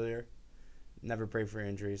said earlier, never pray for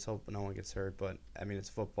injuries. Hope no one gets hurt. But, I mean, it's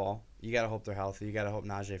football. You got to hope they're healthy. You got to hope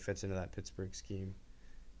Najee fits into that Pittsburgh scheme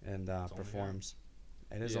and performs.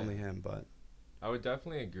 It is Yeah. only him, but I would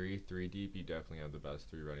definitely agree. 3 deep, you definitely have the best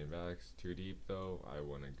 3 running backs. 2 deep, though, I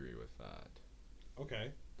wouldn't agree with that.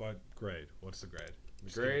 Okay, but grade. What's the grade?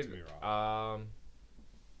 Just give it Grade, to me raw.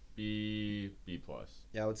 B plus.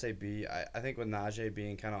 Yeah, I would say B. I think with Najee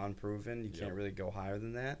being kind of unproven, you can't really go higher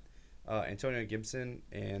than that. Antonio Gibson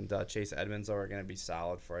and Chase Edmonds are going to be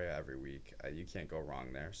solid for you every week. You can't go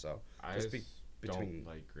wrong there. So I just just between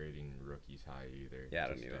don't like grading rookies high either. Yeah, I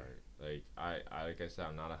to don't either. start. Like like I said,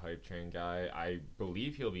 I'm not a hype train guy. I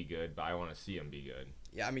believe he'll be good, but I want to see him be good.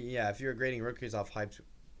 yeah, I mean, yeah, if you're grading rookies off hype,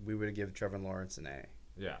 we would give Trevor Lawrence an A.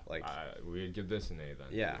 Yeah, Like- we'd give this an A then.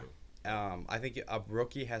 Yeah. too. I think a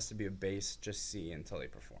rookie has to be a base just C until they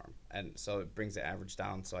perform, and so it brings the average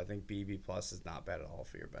down. So I think B plus is not bad at all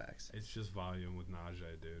for your backs. It's just volume with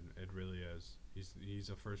Najee, dude. It really is. He's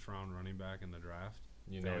a first round running back in the draft,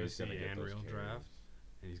 You know he's gonna fantasy get and those real carries. draft,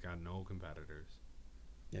 and he's got no competitors.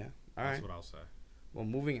 All That's right. what I'll say. Well,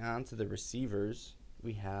 moving on to the receivers,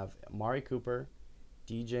 we have Amari Cooper,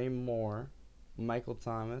 DJ Moore, Michael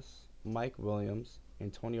Thomas, Mike Williams,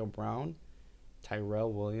 Antonio Brown,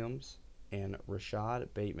 Tyrell Williams, and Rashad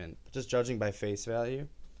Bateman. Just judging by face value,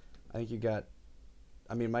 I think you got,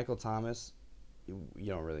 Michael Thomas, you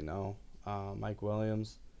don't really know. Mike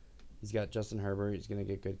Williams, he's got Justin Herbert. He's going to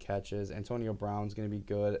get good catches. Antonio Brown's going to be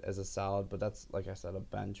good as a solid, but that's, like I said, a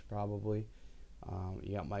bench probably.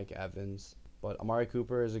 You got Mike Evans. But Amari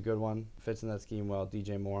Cooper is a good one. Fits in that scheme well.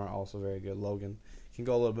 DJ Moore, also very good. Logan can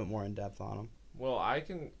go a little bit more in depth on him. Well, I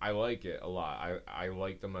like it a lot. I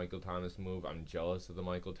like the Michael Thomas move. I'm jealous of the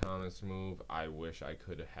Michael Thomas move. I wish I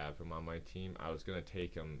could have him on my team. I was going to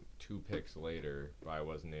take him 2 picks later, but I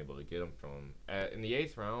wasn't able to get him from him. In the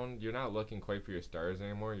 8th round, you're not looking quite for your stars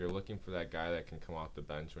anymore. You're looking for that guy that can come off the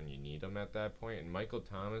bench when you need him at that point. And Michael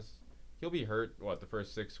Thomas, he'll be hurt, the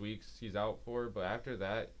first 6 weeks he's out for, but after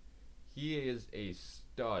that, he is a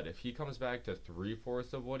stud. If he comes back to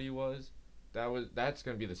 3/4 of what he was, that's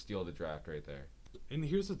going to be the steal of the draft right there. And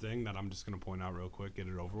here's the thing that I'm just going to point out real quick, get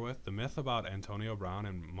it over with. The myth about Antonio Brown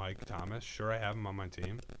and Mike Thomas, sure I have him on my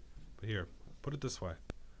team, but here, put it this way.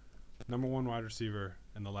 Number 1 wide receiver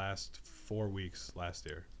in the last 4 weeks last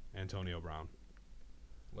year, Antonio Brown.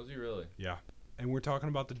 Was he really? Yeah. And we're talking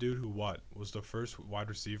about the dude who was the first wide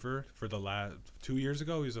receiver for the last 2 years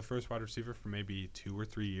ago. He was the first wide receiver for maybe 2 or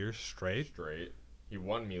 3 years straight. He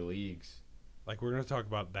won me leagues. Like, we're going to talk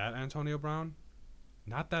about that Antonio Brown.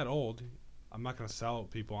 Not that old. I'm not going to sell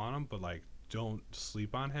people on him, but, like, don't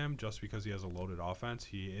sleep on him just because he has a loaded offense.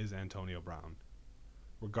 He is Antonio Brown,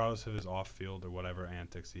 regardless of his off-field or whatever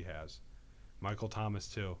antics he has. Michael Thomas,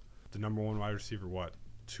 too. The number 1 wide receiver,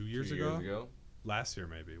 2 years 2 ago? years ago? Last year,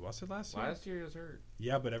 maybe. Was it last year? Last year he was hurt.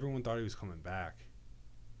 Yeah, but everyone thought he was coming back.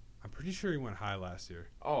 I'm pretty sure he went high last year.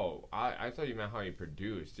 Oh, I thought you meant how he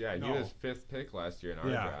produced. Yeah, No. he was 5th pick last year in our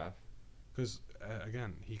draft. Because,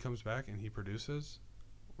 again, he comes back and he produces.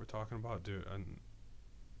 We're talking about, dude, a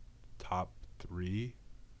top 3,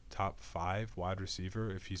 top 5 wide receiver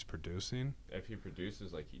if he's producing. If he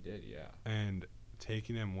produces like he did, yeah. And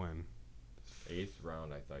taking him when? 8th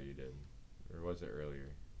round, I thought you did. Or was it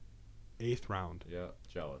earlier? 8th round. Yeah,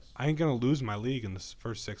 jealous. I ain't going to lose my league in the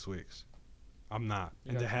first 6 weeks. I'm not.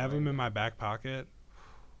 You And to got have time. him in my back pocket,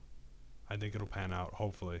 I think it'll pan out,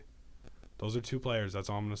 hopefully. Those are 2 players. That's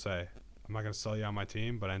all I'm going to say. I'm not going to sell you on my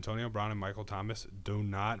team, but Antonio Brown and Michael Thomas, do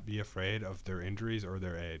not be afraid of their injuries or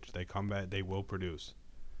their age. They come back. They will produce.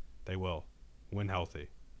 They will. When healthy.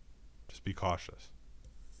 Just be cautious.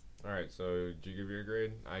 All right, so did you give your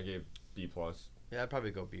grade? I gave B+. Yeah, I'd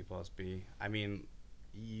probably go B plus B. I mean,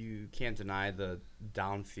 you can't deny the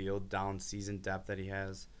downfield, down season depth that he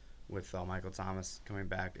has with Michael Thomas coming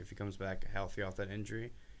back, if he comes back healthy off that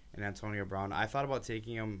injury. And Antonio Brown, I thought about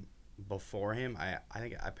taking him before him. I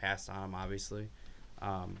think I passed on him, obviously.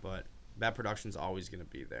 But that production's always going to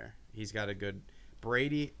be there. He's got a good...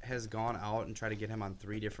 Brady has gone out and tried to get him on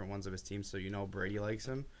 3 different ones of his team, so Brady likes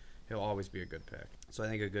him. He'll always be a good pick. So I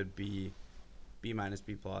think a good B minus,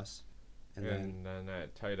 B plus. And then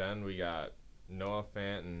at tight end, we got Noah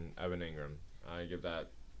Fant and Evan Ingram. I give that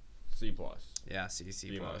C+. Yeah, C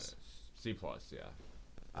B plus. C+, yeah.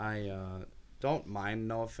 I don't mind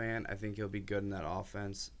Noah Fant. I think he'll be good in that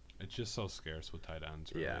offense. It's just so scarce with tight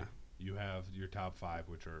ends, really. Yeah. You have your top 5,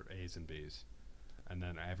 which are A's and B's, and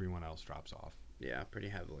then everyone else drops off. Yeah, pretty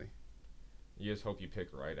heavily. You just hope you pick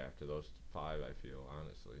right after those 5, I feel,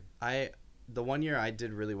 honestly. The one year I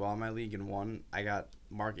did really well in my league and won, I got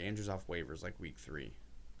Mark Andrews off waivers like week 3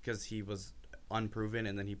 because he was unproven,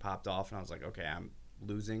 and then he popped off, and I was like, okay, I'm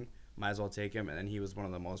losing. Might as well take him. And then he was one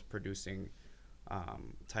of the most producing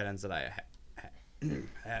tight ends that I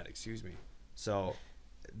had. Excuse me. So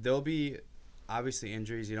there'll be obviously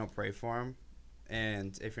injuries. You don't pray for them.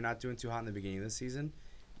 And if you're not doing too hot in the beginning of the season,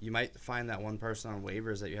 you might find that one person on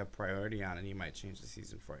waivers that you have priority on, and he might change the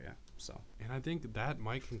season for you. So And I think that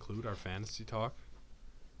might conclude our fantasy talk.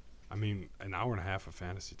 I mean, an hour and a half of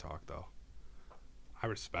fantasy talk, though. I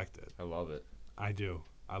respect it. I love it. I do.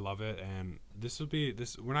 I love it, and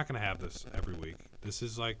we're not going to have this every week. This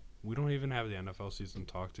is like, we don't even have the NFL season to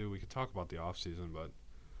talk to. We could talk about the off season, but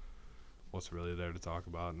what's really there to talk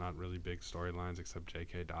about? Not really big storylines except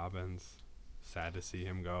J.K. Dobbins. Sad to see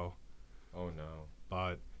him go. Oh no.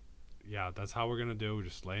 But yeah, that's how we're going to do. We're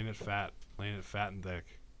just laying it fat and thick.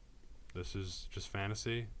 This is just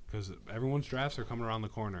fantasy because everyone's drafts are coming around the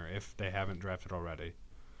corner if they haven't drafted already.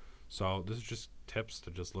 So this is just tips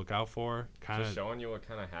to just look out for. Just showing you what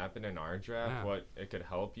kind of happened in our draft, what it could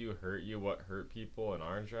help you, hurt you, what hurt people in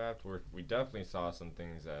our draft. We definitely saw some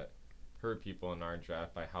things that hurt people in our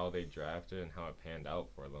draft by how they drafted and how it panned out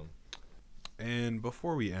for them. And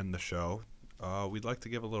before we end the show, we'd like to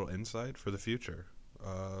give a little insight for the future.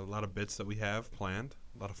 A lot of bits that we have planned,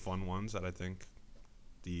 a lot of fun ones that I think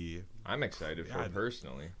I'm excited for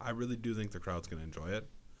personally. I really do think the crowd's going to enjoy it.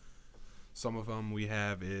 Some of them we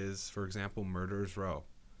have is, for example, Murderers Row,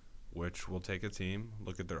 which will take a team,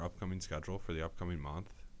 look at their upcoming schedule for the upcoming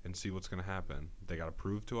month, and see what's going to happen. They got to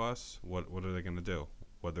prove to us what are they going to do,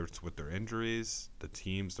 whether it's with their injuries, the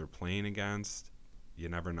teams they're playing against. You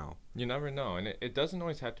never know. You never know. And it doesn't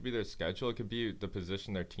always have to be their schedule. It could be the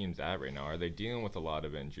position their team's at right now. Are they dealing with a lot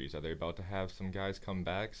of injuries? Are they about to have some guys come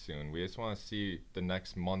back soon? We just want to see the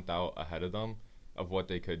next month out ahead of them of what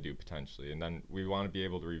they could do potentially. And then we want to be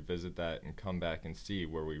able to revisit that and come back and see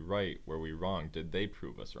were we right, were we wrong? Did they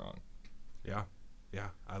prove us wrong? Yeah,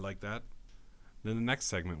 I like that. Then the next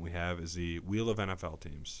segment we have is the Wheel of NFL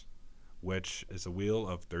Teams, which is a wheel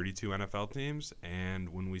of 32 NFL teams, and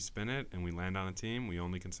when we spin it and we land on a team, we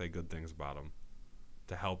only can say good things about them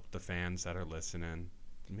to help the fans that are listening,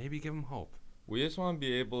 maybe give them hope. We just want to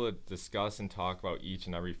be able to discuss and talk about each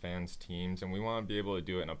and every fan's teams, and we want to be able to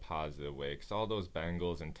do it in a positive way, because all those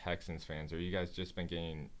Bengals and Texans fans, you guys just been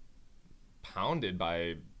getting pounded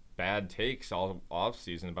by bad takes all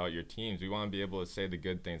offseason about your teams. We want to be able to say the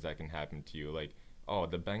good things that can happen to you, like, oh,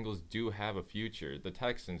 the Bengals do have a future. The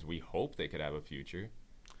Texans, we hope they could have a future.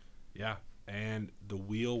 Yeah, and the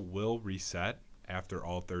wheel will reset after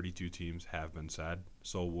all 32 teams have been said,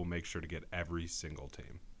 so we'll make sure to get every single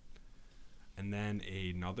team. And then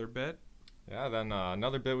another bit. Yeah, then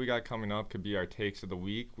another bit we got coming up could be our takes of the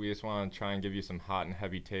week. We just want to try and give you some hot and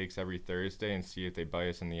heavy takes every Thursday and see if they bite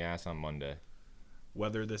us in the ass on Monday.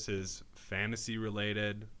 Whether this is fantasy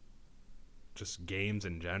related, just games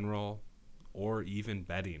in general, or even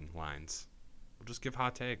betting lines. We'll just give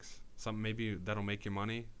hot takes. Something maybe that'll make you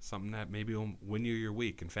money. Something that maybe will win you your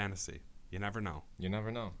week in fantasy. You never know. You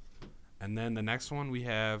never know. And then the next one we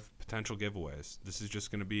have potential giveaways. This is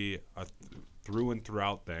just going to be a through and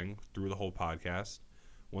throughout thing through the whole podcast.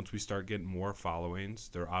 Once we start getting more followings,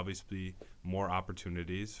 there are obviously more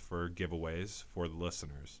opportunities for giveaways for the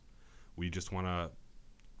listeners. We just want to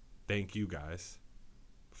thank you guys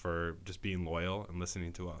for just being loyal and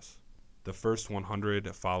listening to us. The first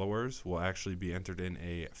 100 followers will actually be entered in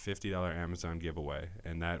a $50 Amazon giveaway,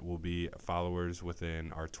 and that will be followers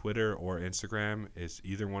within our Twitter or Instagram. Is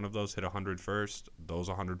either one of those hit 100 first, those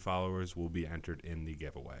 100 followers will be entered in the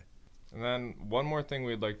giveaway. And then one more thing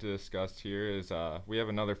we'd like to discuss here is we have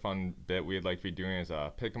another fun bit we'd like to be doing is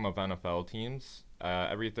pick 'em of NFL teams.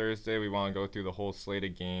 Every Thursday we want to go through the whole slate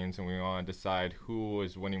of games and we want to decide who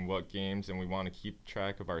is winning what games, and we want to keep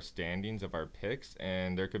track of our standings of our picks,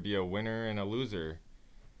 and there could be a winner and a loser.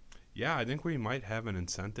 Yeah, I think we might have an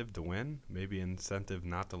incentive to win, maybe an incentive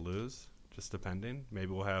not to lose, just depending.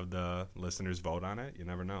 Maybe we'll have the listeners vote on it. You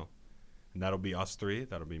never know. And that'll be us three.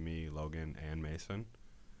 That'll be me, Logan, and Mason.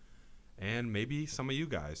 And maybe some of you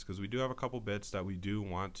guys, because we do have a couple bits that we do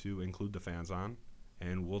want to include the fans on.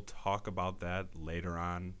 And we'll talk about that later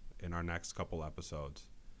on in our next couple episodes.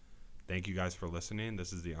 Thank you guys for listening.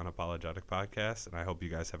 This is the Unapologetic Podcast, and I hope you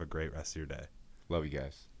guys have a great rest of your day. Love you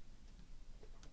guys.